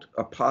wrote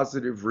a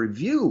positive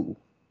review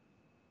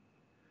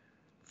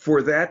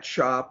for that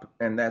shop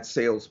and that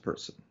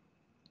salesperson.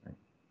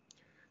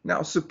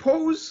 Now,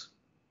 suppose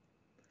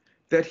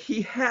that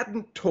he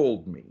hadn't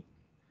told me,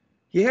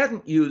 he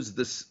hadn't used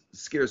the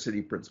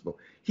scarcity principle,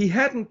 he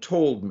hadn't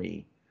told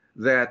me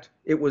that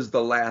it was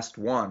the last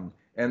one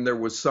and there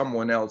was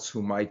someone else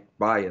who might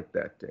buy it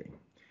that day.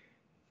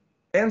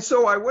 And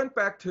so I went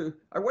back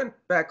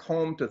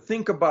home to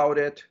think about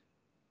it.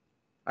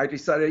 I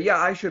decided, yeah,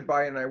 I should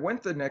buy it. And I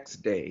went the next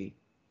day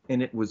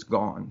and it was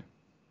gone.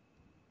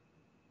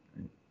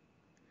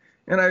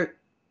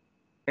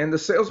 And the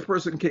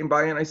salesperson came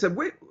by and I said,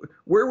 wait,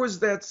 where was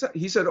that set?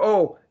 He said,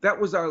 oh, that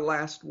was our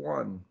last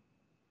one.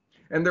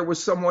 And there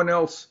was someone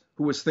else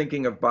who was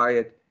thinking of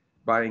buying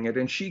it.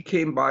 And she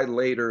came by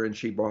later and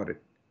she bought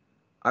it.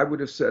 I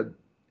would have said,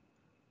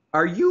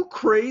 are you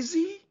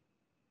crazy?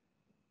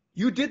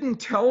 You didn't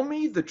tell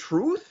me the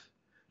truth?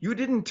 You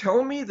didn't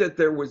tell me that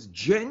there was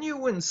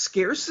genuine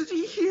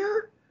scarcity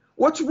here?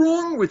 What's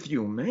wrong with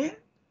you, man?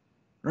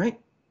 Right?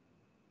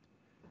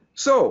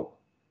 So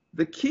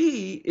the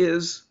key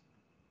is,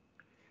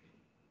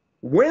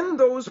 when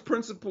those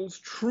principles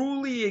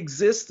truly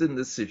exist in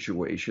the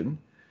situation,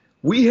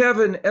 we have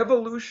an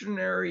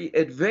evolutionary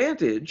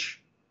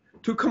advantage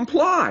to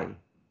comply.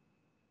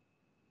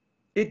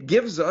 It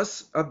gives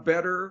us a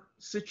better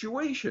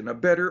situation, a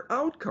better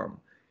outcome.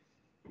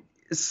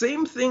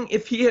 Same thing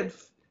if he had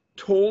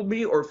told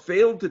me or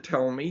failed to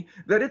tell me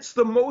that it's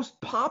the most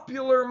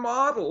popular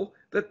model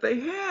that they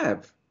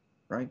have,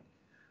 right?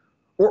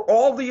 Or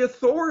all the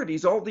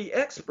authorities, all the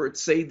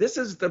experts say this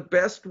is the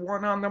best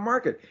one on the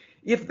market.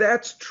 If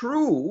that's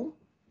true,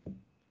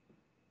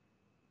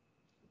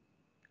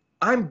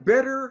 I'm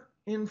better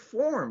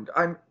informed.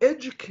 I'm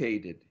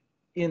educated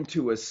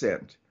into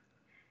assent,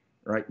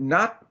 right?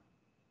 Not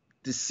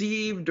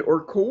deceived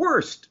or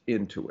coerced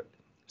into it.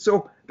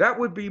 So that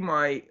would be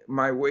my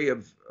way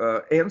of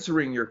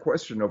answering your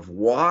question of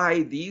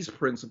why these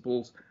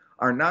principles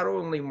are not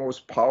only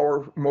most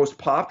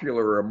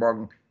popular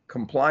among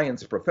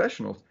compliance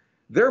professionals,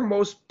 they're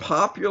most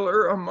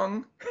popular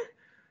among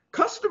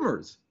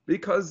customers,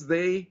 because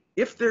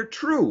if they're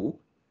true,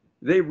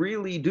 they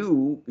really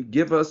do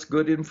give us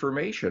good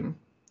information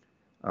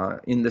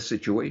in the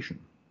situation.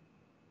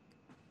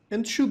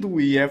 And should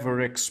we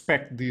ever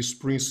expect these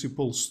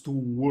principles to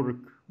work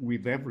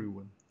with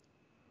everyone?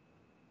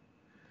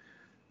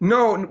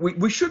 No,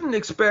 we shouldn't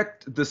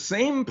expect the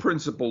same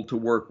principle to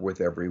work with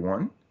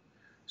everyone.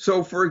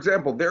 So, for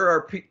example, there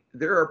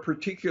are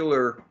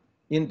particular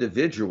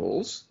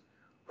individuals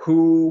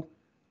who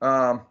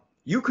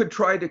you could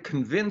try to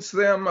convince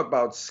them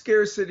about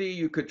scarcity,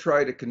 you could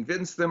try to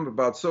convince them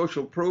about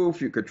social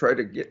proof, you could try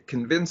to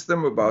convince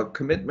them about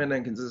commitment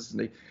and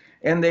consistency,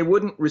 and they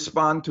wouldn't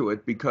respond to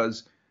it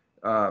because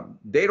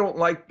they don't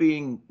like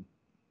being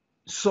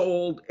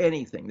sold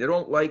anything. They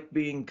don't like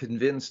being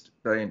convinced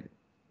by anything.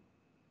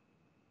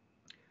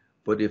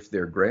 But if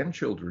their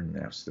grandchildren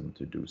ask them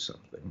to do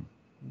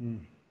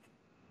something,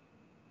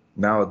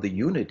 now the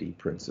unity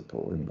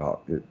principle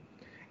involved it,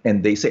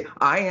 and they say,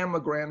 I am a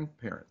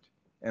grandparent,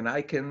 and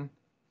I can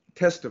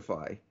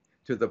testify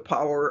to the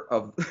power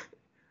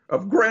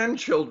of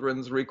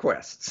grandchildren's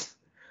requests.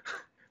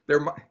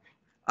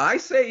 I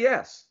say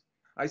yes.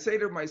 I say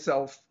to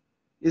myself,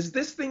 is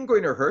this thing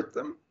going to hurt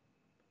them?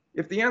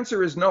 If the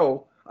answer is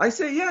no, I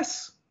say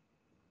yes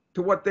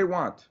to what they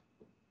want.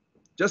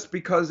 Just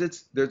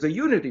because there's a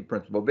unity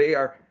principle. They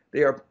are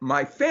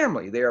my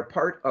family. They are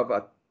part of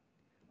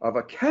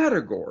a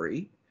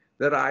category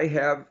that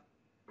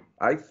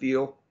I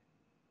feel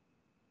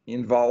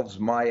involves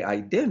my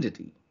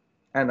identity,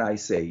 and I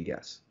say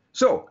yes.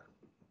 So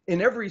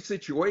in every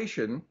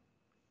situation,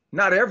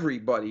 not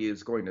everybody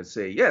is going to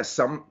say yes.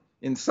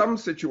 In some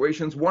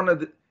situations,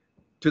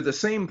 to the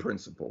same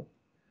principle,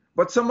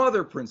 but some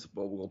other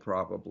principle will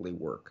probably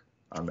work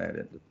on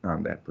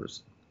that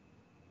person.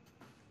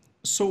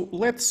 So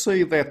let's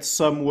say that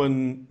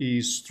someone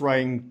is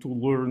trying to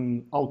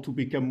learn how to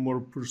become more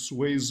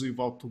persuasive,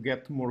 how to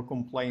get more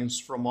compliance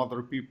from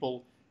other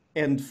people,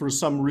 and for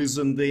some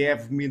reason they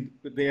have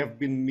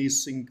been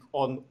missing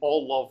on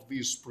all of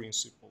these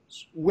principles.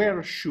 principles,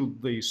 where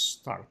should they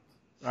start?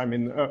 I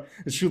mean,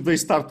 should they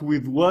start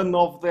with one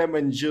of them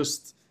and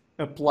just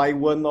apply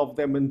one of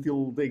them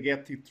until they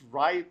get it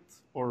right,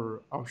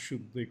 or how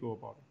should they go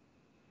about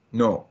it?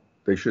 No,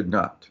 they should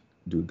not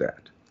do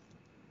that.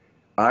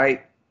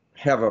 I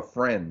have a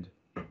friend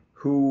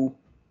who,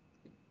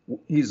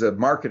 he's a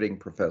marketing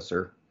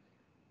professor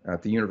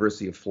at the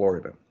University of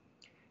Florida,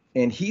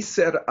 and he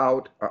set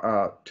out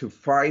to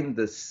find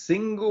the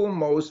single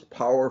most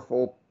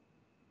powerful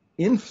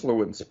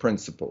influence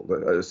principle,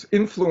 the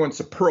influence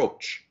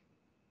approach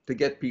to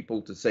get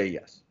people to say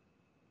yes.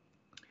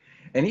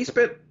 And he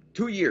spent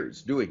 2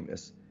 years doing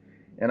this.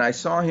 And I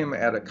saw him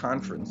at a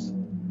conference,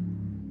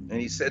 and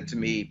he said to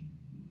me,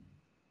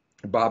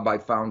 Bob, I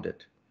found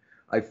it.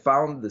 I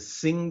found the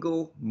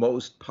single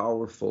most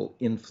powerful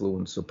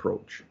influence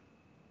approach.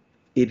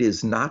 It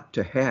is not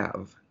to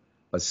have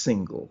a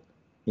single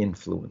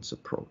influence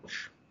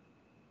approach.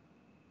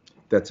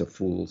 That's a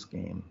fool's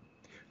game.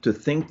 To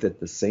think that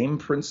the same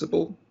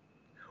principle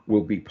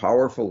will be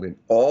powerful in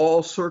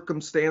all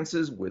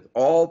circumstances, with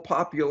all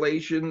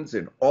populations,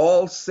 in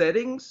all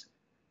settings?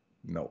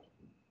 No,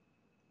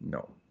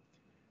 no.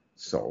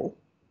 So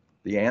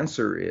the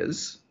answer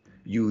is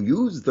you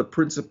use the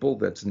principle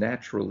that's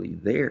naturally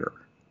there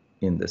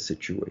in the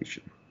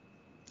situation.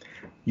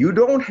 You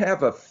don't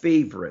have a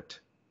favorite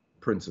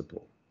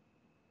principle.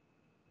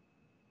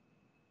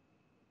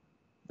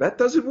 That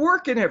doesn't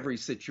work in every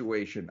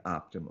situation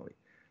optimally.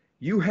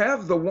 You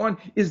have the one,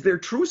 is there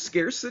true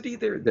scarcity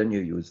there? Then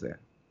you use that.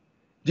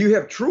 Do you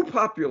have true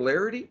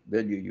popularity?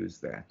 Then you use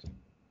that.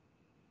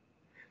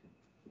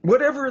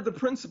 Whatever the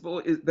principle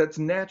is that's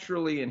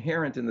naturally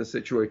inherent in the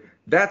situation,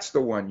 that's the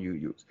one you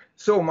use.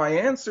 So my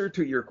answer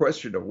to your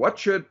question of what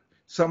should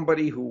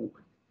somebody who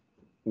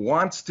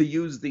wants to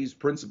use these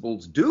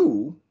principles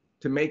do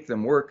to make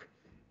them work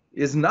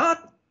is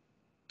not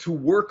to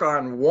work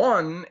on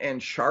one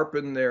and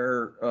sharpen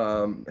their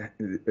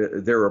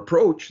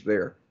approach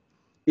there.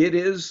 It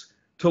is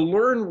to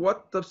learn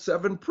what the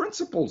 7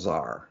 principles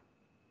are.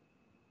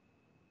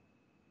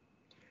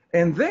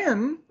 And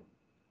then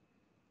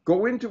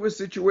go into a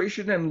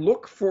situation and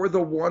look for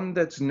the one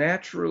that's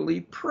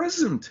naturally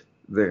present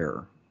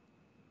there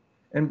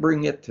and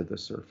bring it to the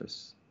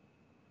surface.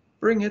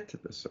 Bring it to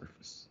the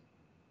surface,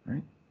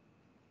 right?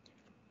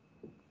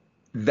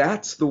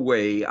 That's the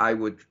way I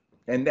would,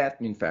 and that,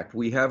 in fact,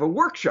 we have a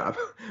workshop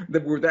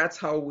where that's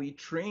how we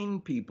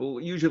train people,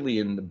 usually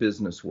in the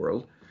business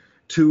world,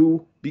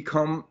 to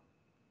become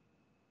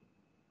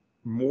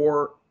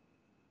more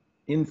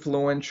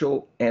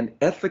influential and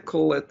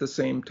ethical at the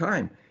same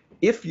time.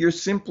 If you're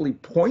simply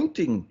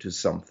pointing to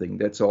something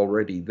that's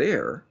already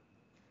there,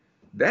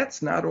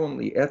 that's not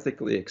only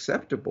ethically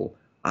acceptable,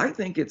 I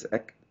think it's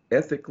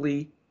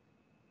ethically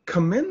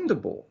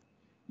commendable.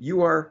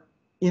 You are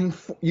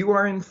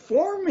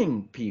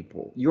informing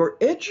people, you're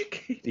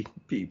educating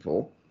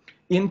people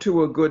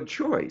into a good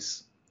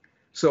choice.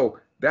 So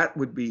that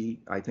would be,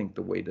 I think,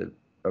 the way to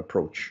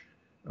approach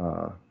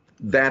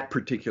that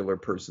particular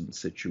person's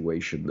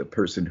situation, the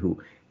person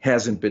who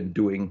hasn't been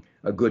doing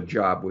a good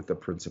job with the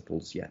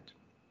principles yet.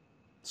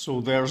 So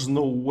there's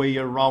no way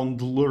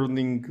around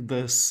learning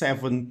the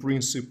 7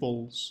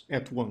 principles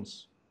at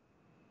once.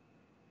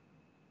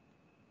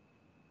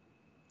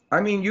 I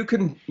mean, you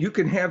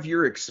can have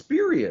your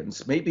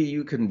experience. Maybe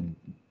you can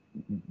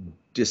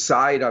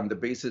decide on the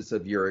basis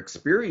of your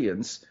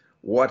experience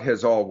what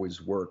has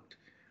always worked.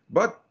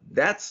 But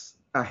that's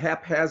a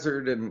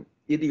haphazard and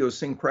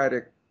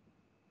idiosyncratic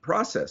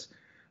process.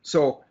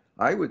 So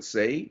I would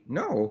say,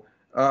 no,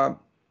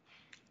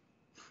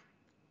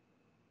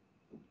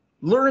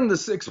 learn the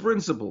 6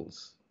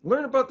 principles.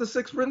 Learn about the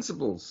 6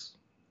 principles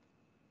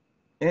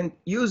and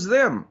use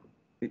them.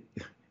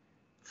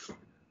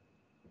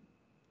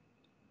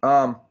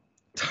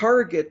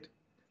 Target,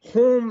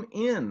 home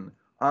in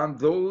on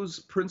those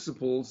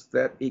principles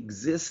that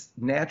exist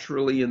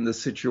naturally in the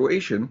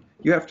situation.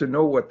 You have to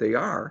know what they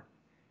are.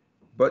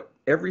 But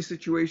every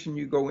situation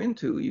you go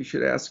into, you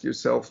should ask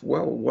yourself,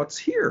 well, what's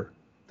here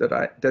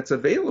that's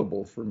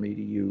available for me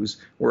to use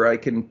where I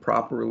can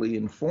properly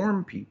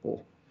inform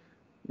people,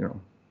 you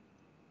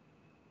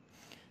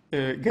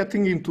know.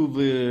 Getting into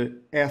the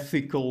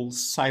ethical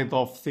side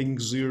of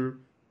things here,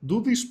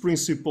 do these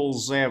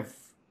principles have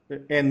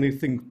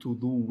anything to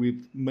do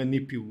with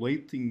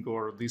manipulating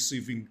or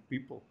deceiving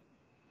people?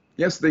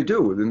 Yes, they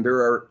do. And there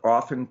are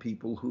often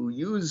people who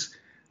use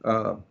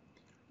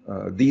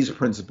these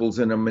principles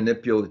in a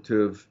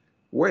manipulative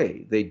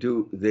way.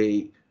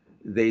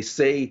 They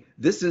say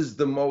this is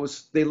the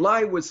most, they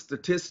lie with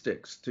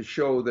statistics to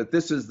show that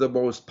this is the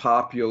most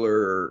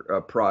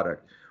popular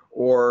product,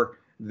 or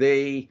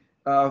they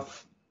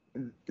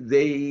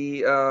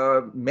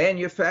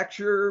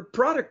manufacture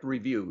product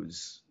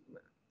reviews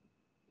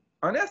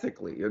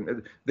unethically,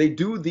 and they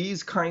do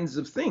these kinds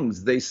of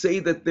things. They say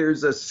that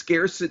there's a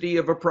scarcity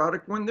of a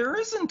product when there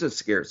isn't a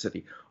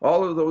scarcity.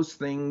 All of those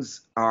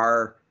things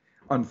are,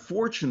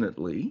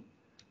 unfortunately,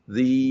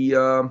 the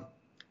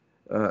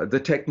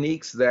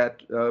techniques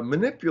that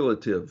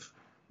manipulative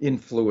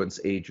influence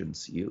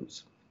agents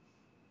use.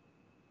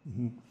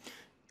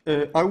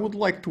 I would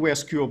like to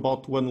ask you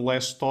about one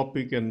last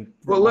topic, and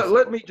Well, of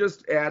let me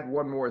just add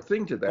one more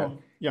thing to that. oh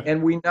yeah.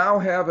 And we now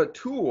have a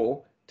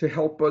tool to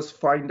help us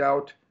find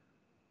out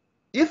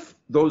if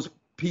those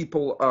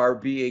people are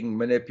being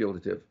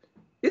manipulative.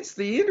 It's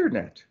the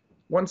internet.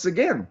 Once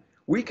again,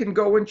 we can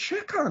go and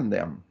check on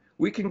them.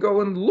 We can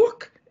go and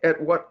look at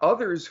what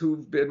others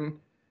who've been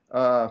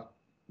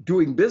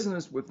doing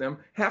business with them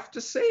have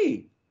to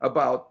say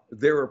about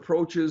their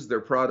approaches,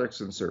 their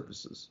products and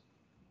services.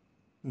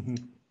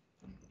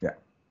 Yeah.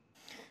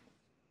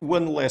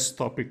 One last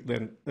topic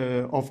then.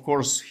 Of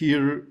course,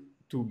 here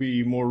to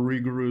be more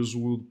rigorous,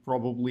 would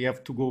probably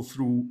have to go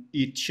through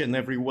each and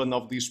every one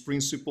of these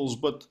principles.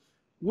 But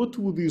what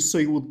would you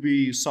say would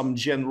be some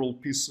general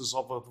pieces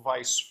of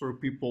advice for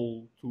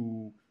people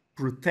to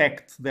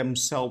protect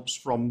themselves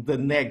from the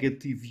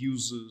negative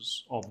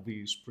uses of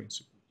these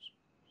principles?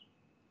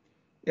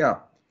 Yeah.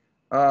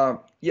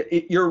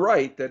 You're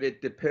right that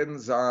it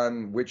depends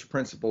on which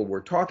principle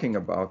we're talking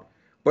about.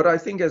 But I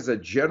think as a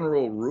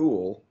general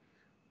rule,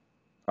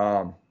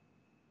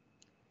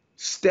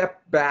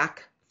 step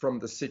back from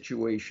the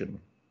situation.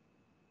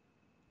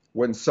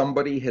 When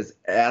somebody has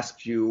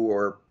asked you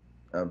or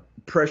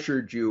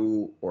pressured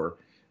you or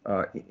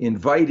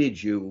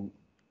invited you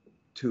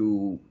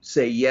to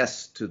say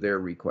yes to their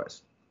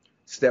request,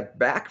 step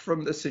back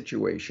from the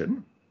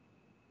situation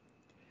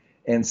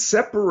and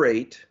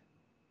separate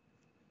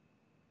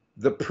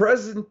the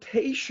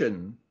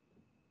presentation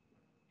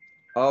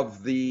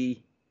of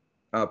the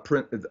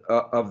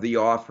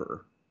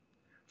offer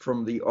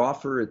from the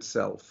offer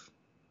itself.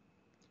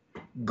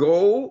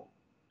 Go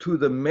to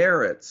the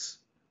merits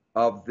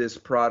of this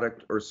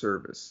product or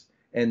service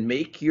and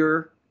make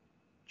your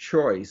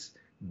choice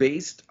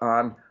based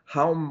on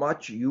how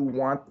much you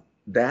want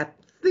that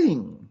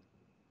thing,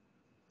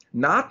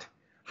 not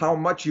how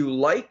much you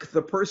like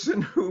the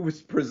person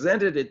who's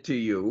presented it to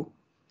you,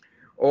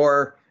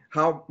 or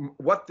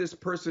what this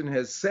person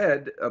has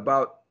said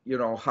about,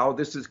 how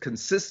this is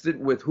consistent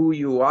with who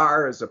you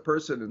are as a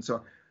person and so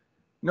on.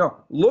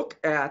 No, look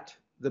at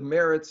the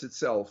merits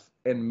itself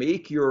and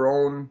make your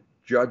own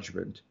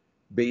judgment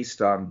based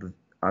on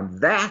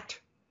that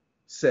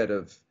set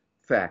of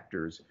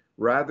factors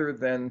rather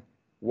than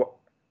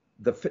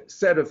the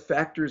set of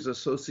factors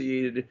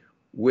associated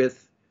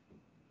with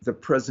the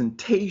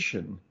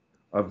presentation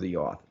of the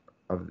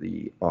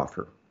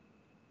offer.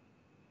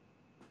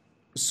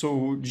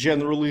 So,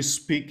 generally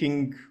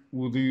speaking,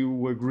 would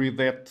you agree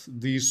that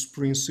these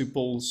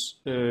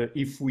principles,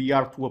 if we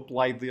are to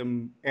apply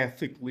them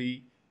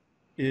ethically,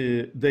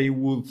 they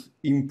would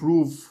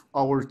improve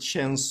our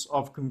chance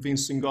of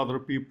convincing other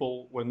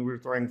people when we're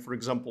trying, for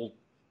example,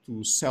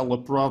 to sell a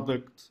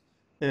product,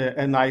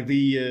 an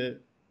idea,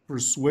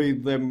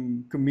 persuade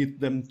them, commit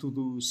them to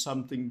do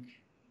something,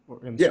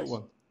 and Yes. so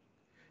on?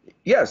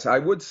 Yes, I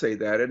would say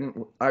that.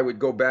 And I would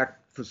go back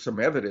for some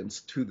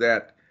evidence to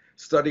that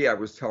study I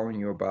was telling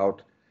you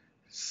about,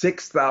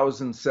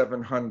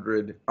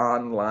 6,700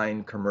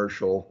 online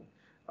commercial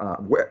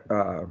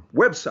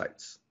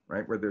websites,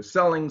 right, where they're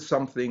selling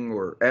something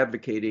or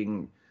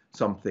advocating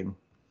something.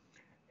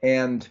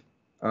 And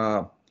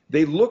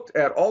they looked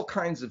at all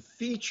kinds of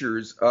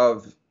features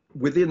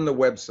within the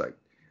website.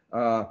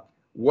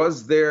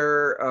 Was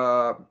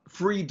there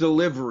free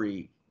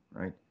delivery,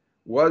 right?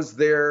 Was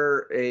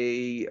there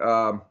a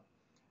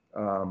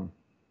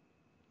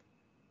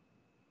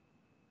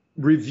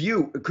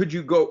review? Could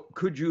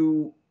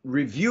you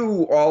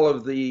review all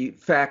of the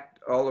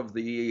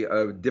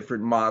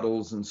different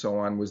models and so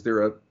on? Was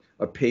there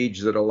a page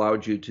that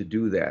allowed you to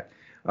do that?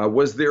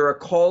 Was there a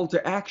call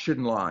to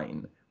action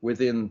line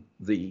within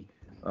the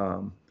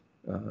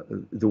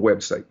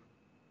website?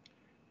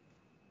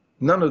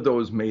 None of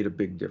those made a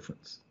big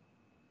difference.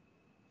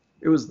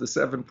 It was the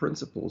 7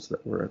 principles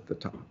that were at the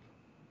top.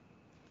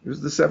 It was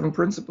the 7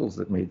 principles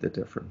that made the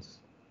difference.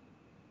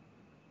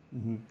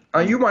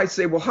 You might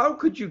say, well, how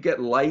could you get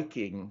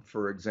liking,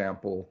 for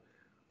example,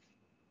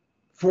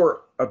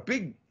 for a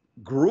big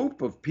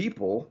group of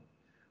people?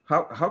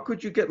 How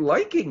could you get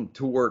liking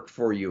to work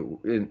for you?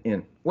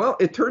 Well,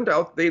 it turned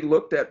out they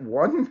looked at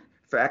one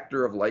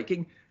factor of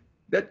liking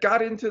that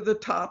got into the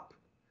top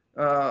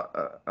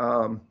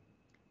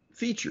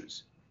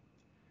features.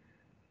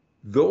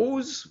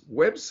 Those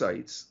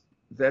websites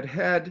that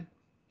had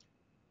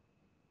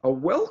a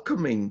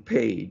welcoming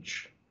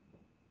page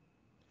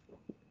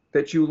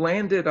that you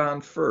landed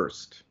on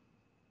first,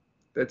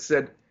 that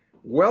said,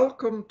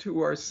 welcome to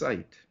our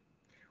site.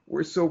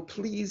 We're so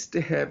pleased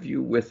to have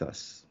you with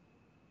us,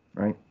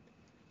 right?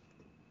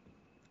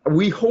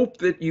 We hope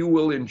that you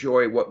will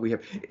enjoy what we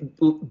have.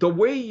 The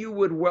way you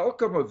would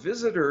welcome a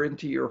visitor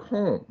into your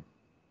home,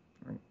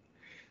 right?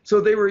 So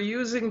they were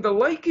using the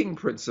liking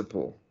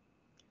principle.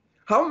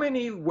 How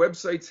many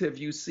websites have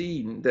you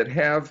seen that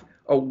have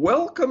a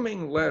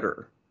welcoming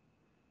letter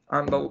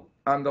on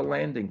the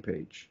landing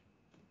page?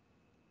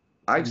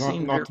 I've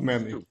seen Not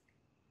many. few.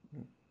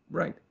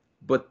 Right.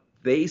 But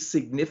they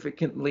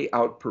significantly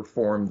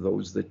outperformed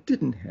those that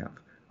didn't have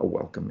a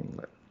welcoming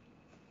letter.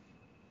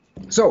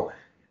 So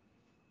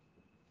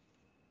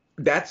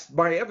That's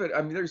my evidence.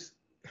 I mean,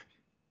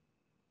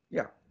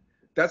 yeah,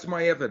 that's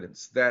my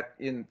evidence that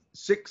in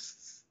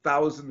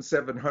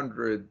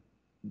 6,700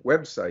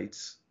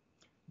 websites,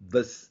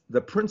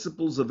 the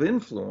principles of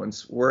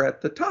influence were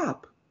at the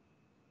top.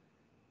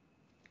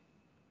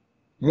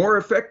 More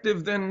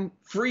effective than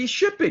free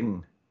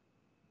shipping.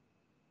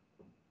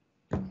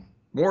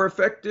 More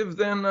effective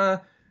than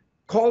a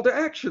call to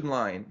action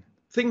line.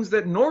 Things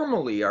that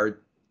normally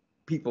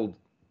people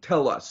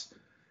tell us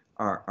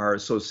are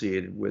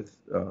associated with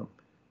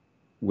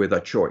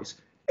a choice.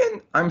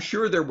 And I'm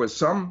sure there was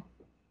some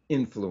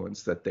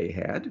influence that they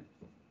had,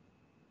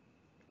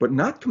 but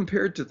not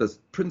compared to the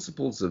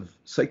principles of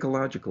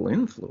psychological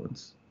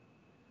influence.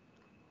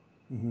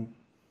 Mm-hmm.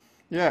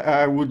 Yeah,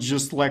 I would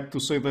just like to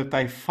say that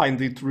I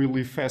find it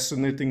really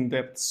fascinating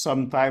that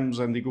sometimes,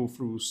 and they go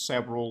through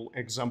several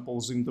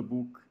examples in the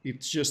book,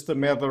 it's just a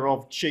matter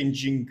of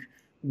changing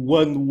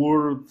one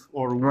word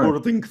or Right.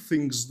 wording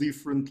things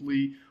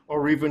differently,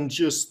 or even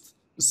just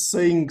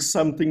saying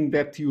something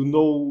that you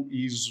know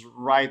is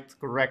right,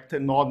 correct,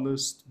 and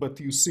honest, but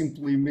you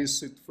simply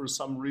miss it for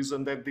some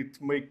reason, that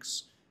it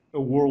makes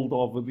a world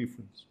of a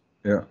difference.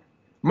 Yeah.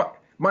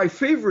 My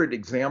favorite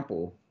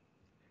example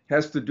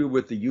has to do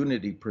with the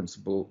unity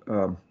principle.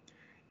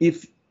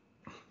 If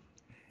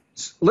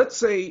let's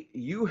say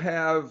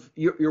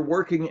you're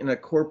working in a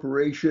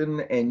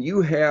corporation and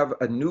you have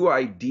a new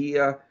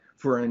idea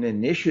for an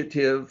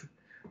initiative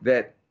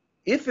that,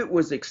 if it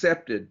was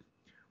accepted,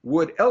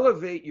 would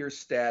elevate your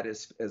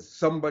status as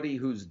somebody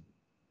who's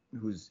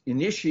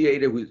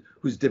initiated,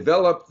 who's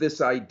developed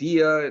this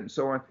idea and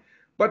so on.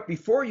 But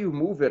before you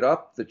move it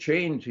up the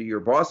chain to your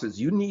bosses,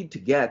 you need to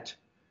get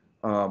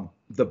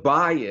the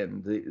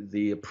buy-in,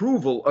 the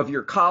approval of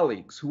your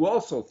colleagues who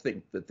also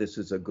think that this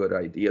is a good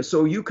idea.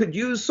 So you could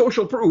use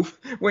social proof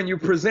when you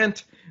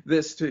present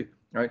this to,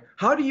 right?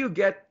 How do you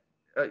get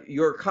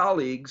your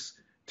colleagues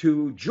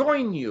to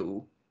join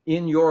you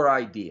in your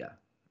idea,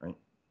 right?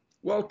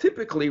 Well,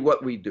 typically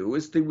what we do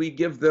is that we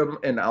give them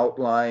an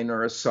outline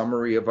or a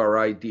summary of our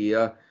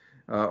idea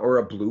or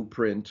a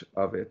blueprint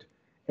of it,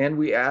 and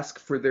we ask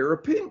for their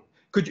opinion.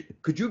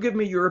 Could you give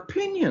me your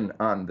opinion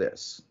on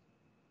this?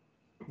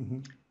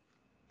 Mm-hmm.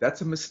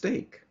 That's a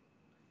mistake.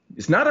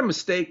 It's not a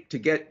mistake to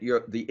get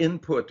the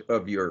input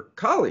of your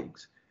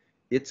colleagues.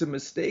 It's a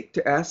mistake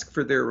to ask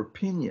for their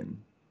opinion.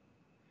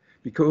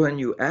 Because when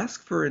you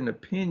ask for an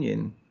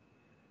opinion,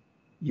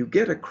 you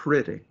get a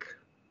critic.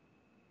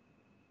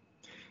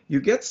 You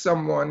get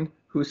someone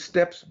who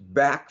steps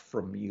back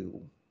from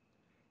you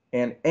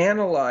and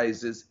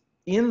analyzes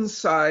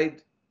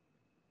inside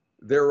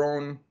their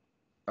own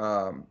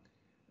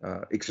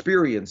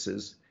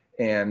experiences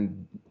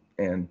and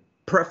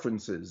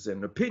preferences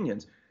and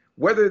opinions,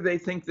 whether they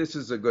think this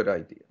is a good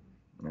idea.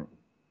 Right?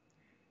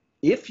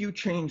 If you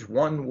change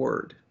one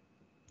word,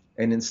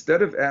 and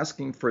instead of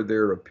asking for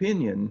their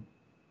opinion,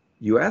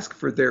 you ask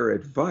for their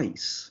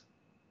advice,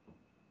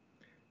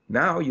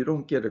 now you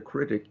don't get a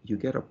critic, you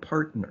get a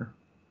partner.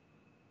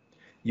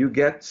 You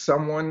get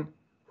someone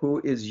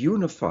who is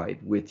unified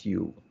with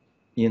you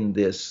in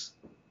this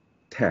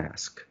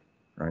task,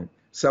 right?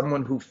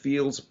 Someone who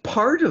feels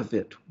part of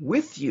it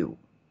with you,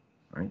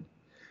 right?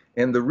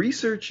 And the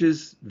research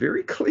is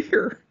very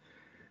clear.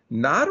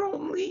 Not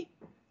only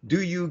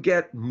do you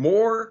get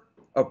more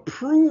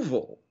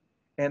approval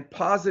and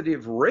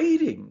positive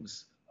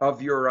ratings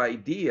of your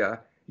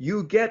idea,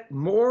 you get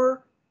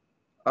more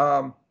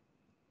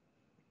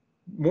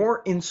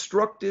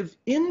instructive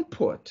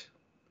input,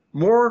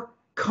 more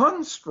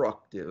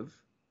constructive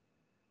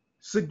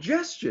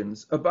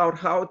suggestions about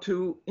how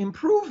to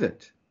improve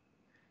it.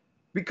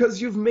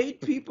 Because you've made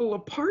people a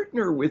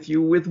partner with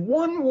you with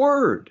one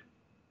word.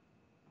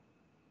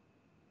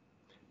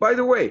 By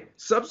the way,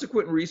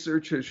 subsequent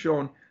research has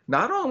shown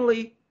not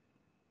only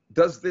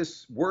does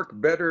this work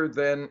better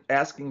than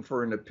asking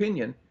for an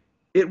opinion,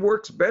 it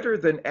works better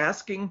than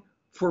asking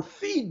for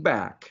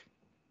feedback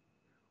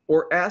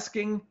or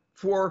asking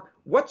for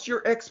what's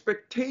your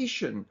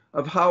expectation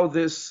of how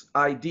this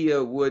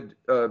idea would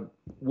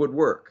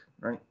work,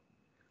 right?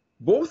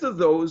 Both of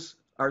those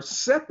are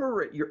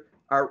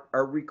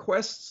are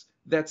requests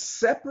that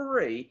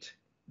separate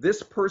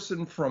this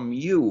person from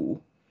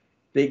you.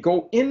 They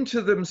go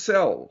into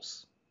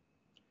themselves.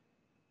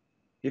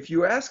 If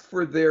you ask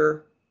for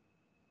their,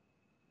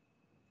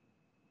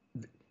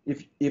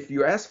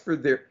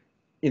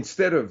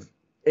 instead of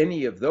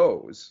any of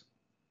those,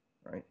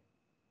 right?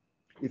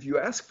 If you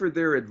ask for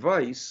their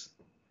advice,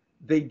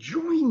 they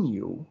join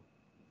you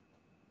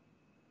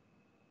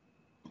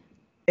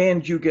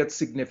and you get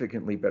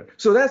significantly better.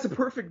 So that's a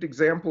perfect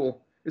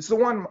example. It's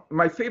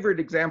my favorite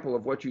example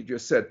of what you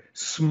just said.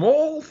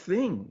 Small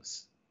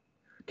things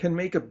can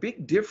make a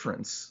big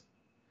difference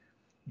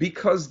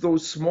because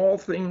those small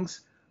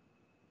things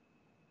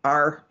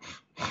are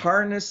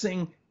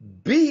harnessing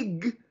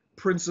big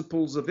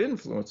principles of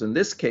influence. In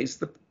this case,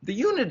 the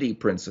unity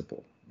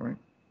principle, right?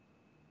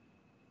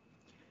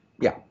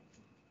 Yeah.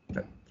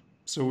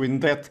 So in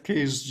that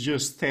case,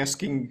 just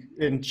asking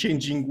and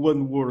changing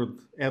one word,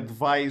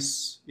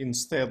 advice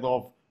instead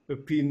of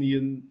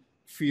opinion,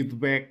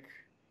 feedback,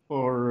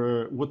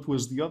 or what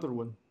was the other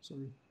one?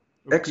 Sorry.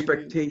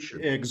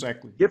 Expectation.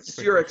 Exactly. Gives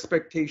your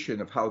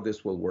expectation of how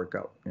this will work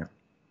out. Yeah.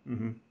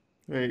 Mm-hmm.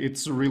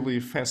 It's really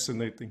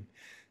fascinating.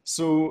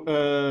 So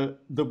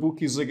the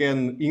book is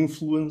again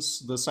Influence,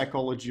 the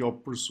Psychology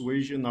of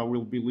Persuasion. I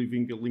will be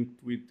leaving a link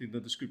to it in the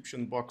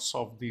description box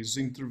of this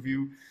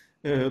interview.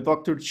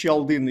 Dr.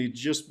 Cialdini,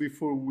 just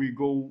before we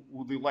go,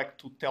 would you like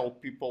to tell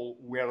people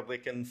where they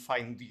can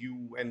find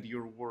you and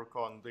your work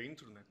on the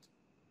internet?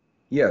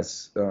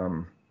 Yes.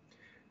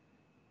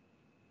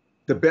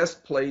 The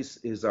best place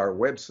is our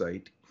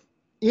website,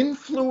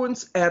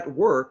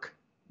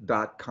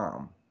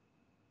 influenceatwork.com.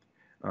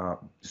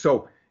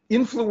 So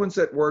influence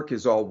at work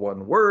is all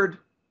one word,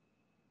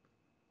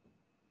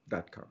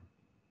 .com.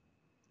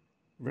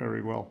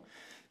 Very well.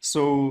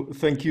 So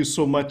thank you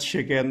so much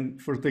again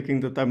for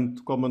taking the time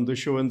to come on the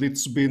show, and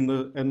it's been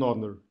an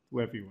honor to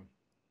have you on.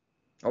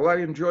 Well, I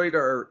enjoyed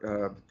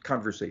our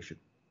conversation.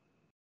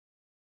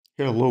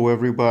 Hello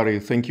everybody,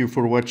 thank you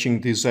for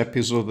watching this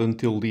episode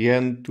until the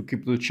end. To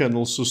keep the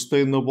channel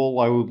sustainable,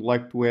 I would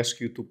like to ask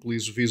you to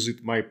please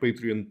visit my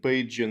Patreon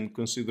page and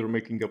consider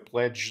making a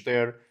pledge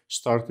there,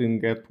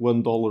 starting at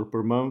 $1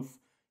 per month.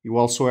 You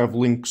also have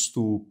links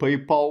to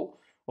PayPal.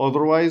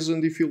 Otherwise,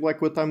 and if you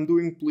like what I'm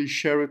doing, please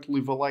share it,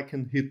 leave a like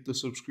and hit the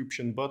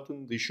subscription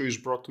button. This show is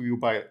brought to you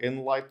by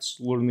Enlights,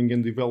 learning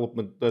and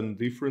development done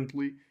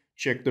differently.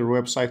 Check their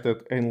website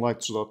at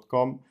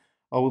enlights.com.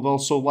 I would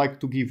also like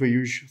to give a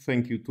huge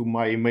thank you to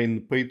my main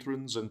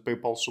patrons and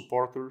PayPal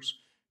supporters,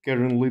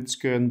 Karen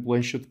Litska and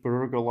Blanchett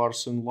Perga,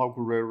 Larsen, Lau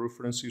Guerrero,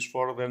 Francis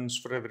Fordens,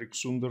 Frederick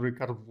Sunder,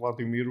 Ricardo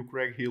Vladimiro,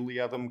 Craig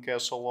Healy, Adam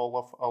Castle,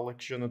 Olaf,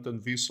 Alex,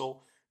 Jonathan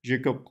Wiesel,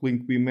 Jacob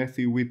Klinkby,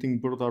 Matthew Whitting,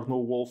 Bert Arno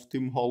Wolf,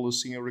 Tim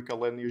Hollising, Eric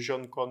Alenia,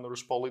 John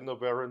Connors, Paulina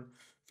Barron,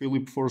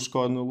 Philip Force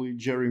Connolly,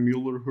 Jerry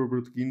Mueller,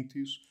 Herbert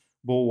Gintis,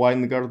 Bo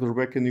Weingard,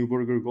 Rebecca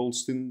Newberger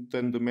Goldstein,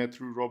 Dan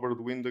Demetrio, Robert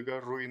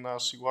Windegar, Rui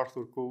Inácio,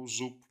 Arthur Coe,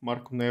 Zup,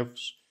 Marco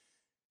Neves,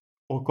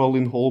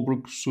 O'Colin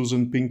Holbrook,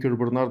 Susan Pinker,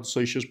 Bernardo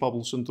Seixas,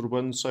 Pablo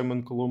Santurbano,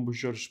 Simon Colombo,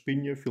 Jorge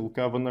Pinha, Phil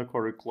Kavanagh,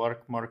 Corey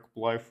Clark, Mark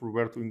Blythe,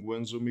 Roberto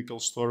Inguenzo, Michael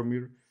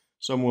Stormir,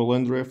 Samuel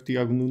Andreff,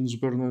 Tiago Nunes,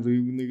 Bernard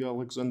Unig,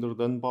 Alexander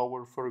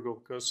Dunbauer, Fergal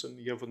Cusson,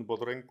 Evan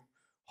Bodrenko,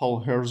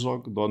 Hal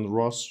Herzog, Don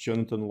Ross,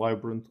 Jonathan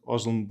Librand,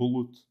 Oslan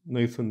Bullitt,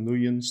 Nathan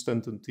Nguyen,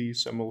 Stanton T,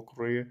 Samuel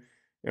Correa,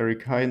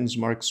 Eric Hines,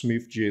 Mark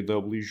Smith,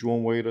 J.W.,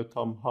 João Weira,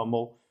 Tom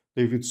Hummel,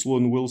 David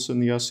Sloan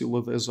Wilson,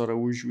 Yacila Dez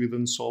Araújo,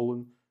 Eden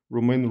Solon,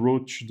 Romain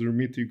Roach,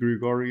 Dmitry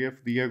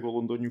Grigoriev, Diego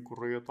Londonio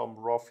Correa, Tom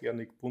Roth,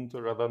 Yannick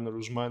Punter, Adana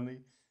Rusmani,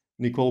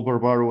 Nicole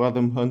Barbaro,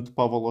 Adam Hunt,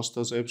 Pavel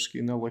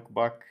Ostazewski, Nelek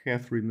Bach,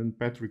 Catherine and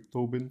Patrick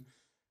Tobin,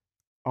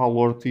 Al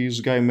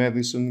Ortiz, Guy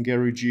Madison,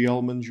 Gary G.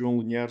 Elman, João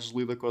Linhares,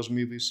 Lida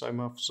Cosmidis,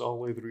 Simon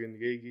Afzal, Adrian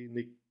Yegi,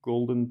 Nick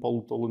Golden,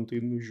 Paulo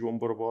Tolentino, João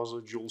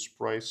Barbosa, Jules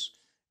Price,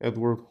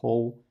 Edward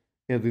Hall,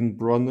 Edin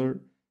Bronner,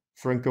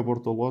 Franca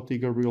Bortolotti,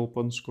 Gabriel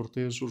Ponce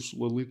Cortez,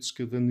 Ursula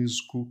Litska, Denise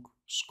Cook,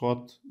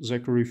 Scott,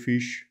 Zachary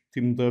Fish,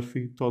 Tim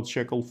Duffy, Todd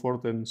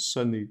Shackelford, and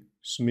Sonny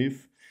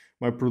Smith.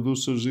 My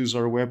producers is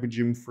our web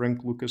Jim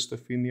Frank, Lucas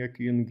Stafiniak,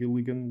 Ian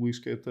Gilligan, Luís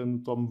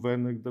Caetano, Tom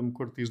Vanek, Dam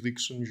Curtis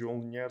Dixon,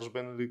 João Linhares,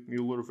 Benedict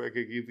Mueller,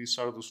 Vega Guidi,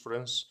 Sardus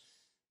France,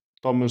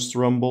 Thomas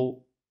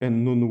Trumbull,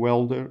 and Nuno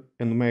Welder,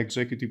 and my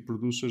executive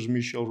producers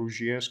Michel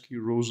Rugieski,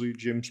 Rosie,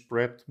 James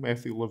Pratt,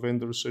 Matthew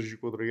Lavender, Sergio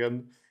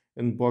Quadriano,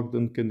 and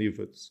Bogdan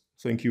Kanivat.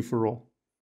 Thank you for all.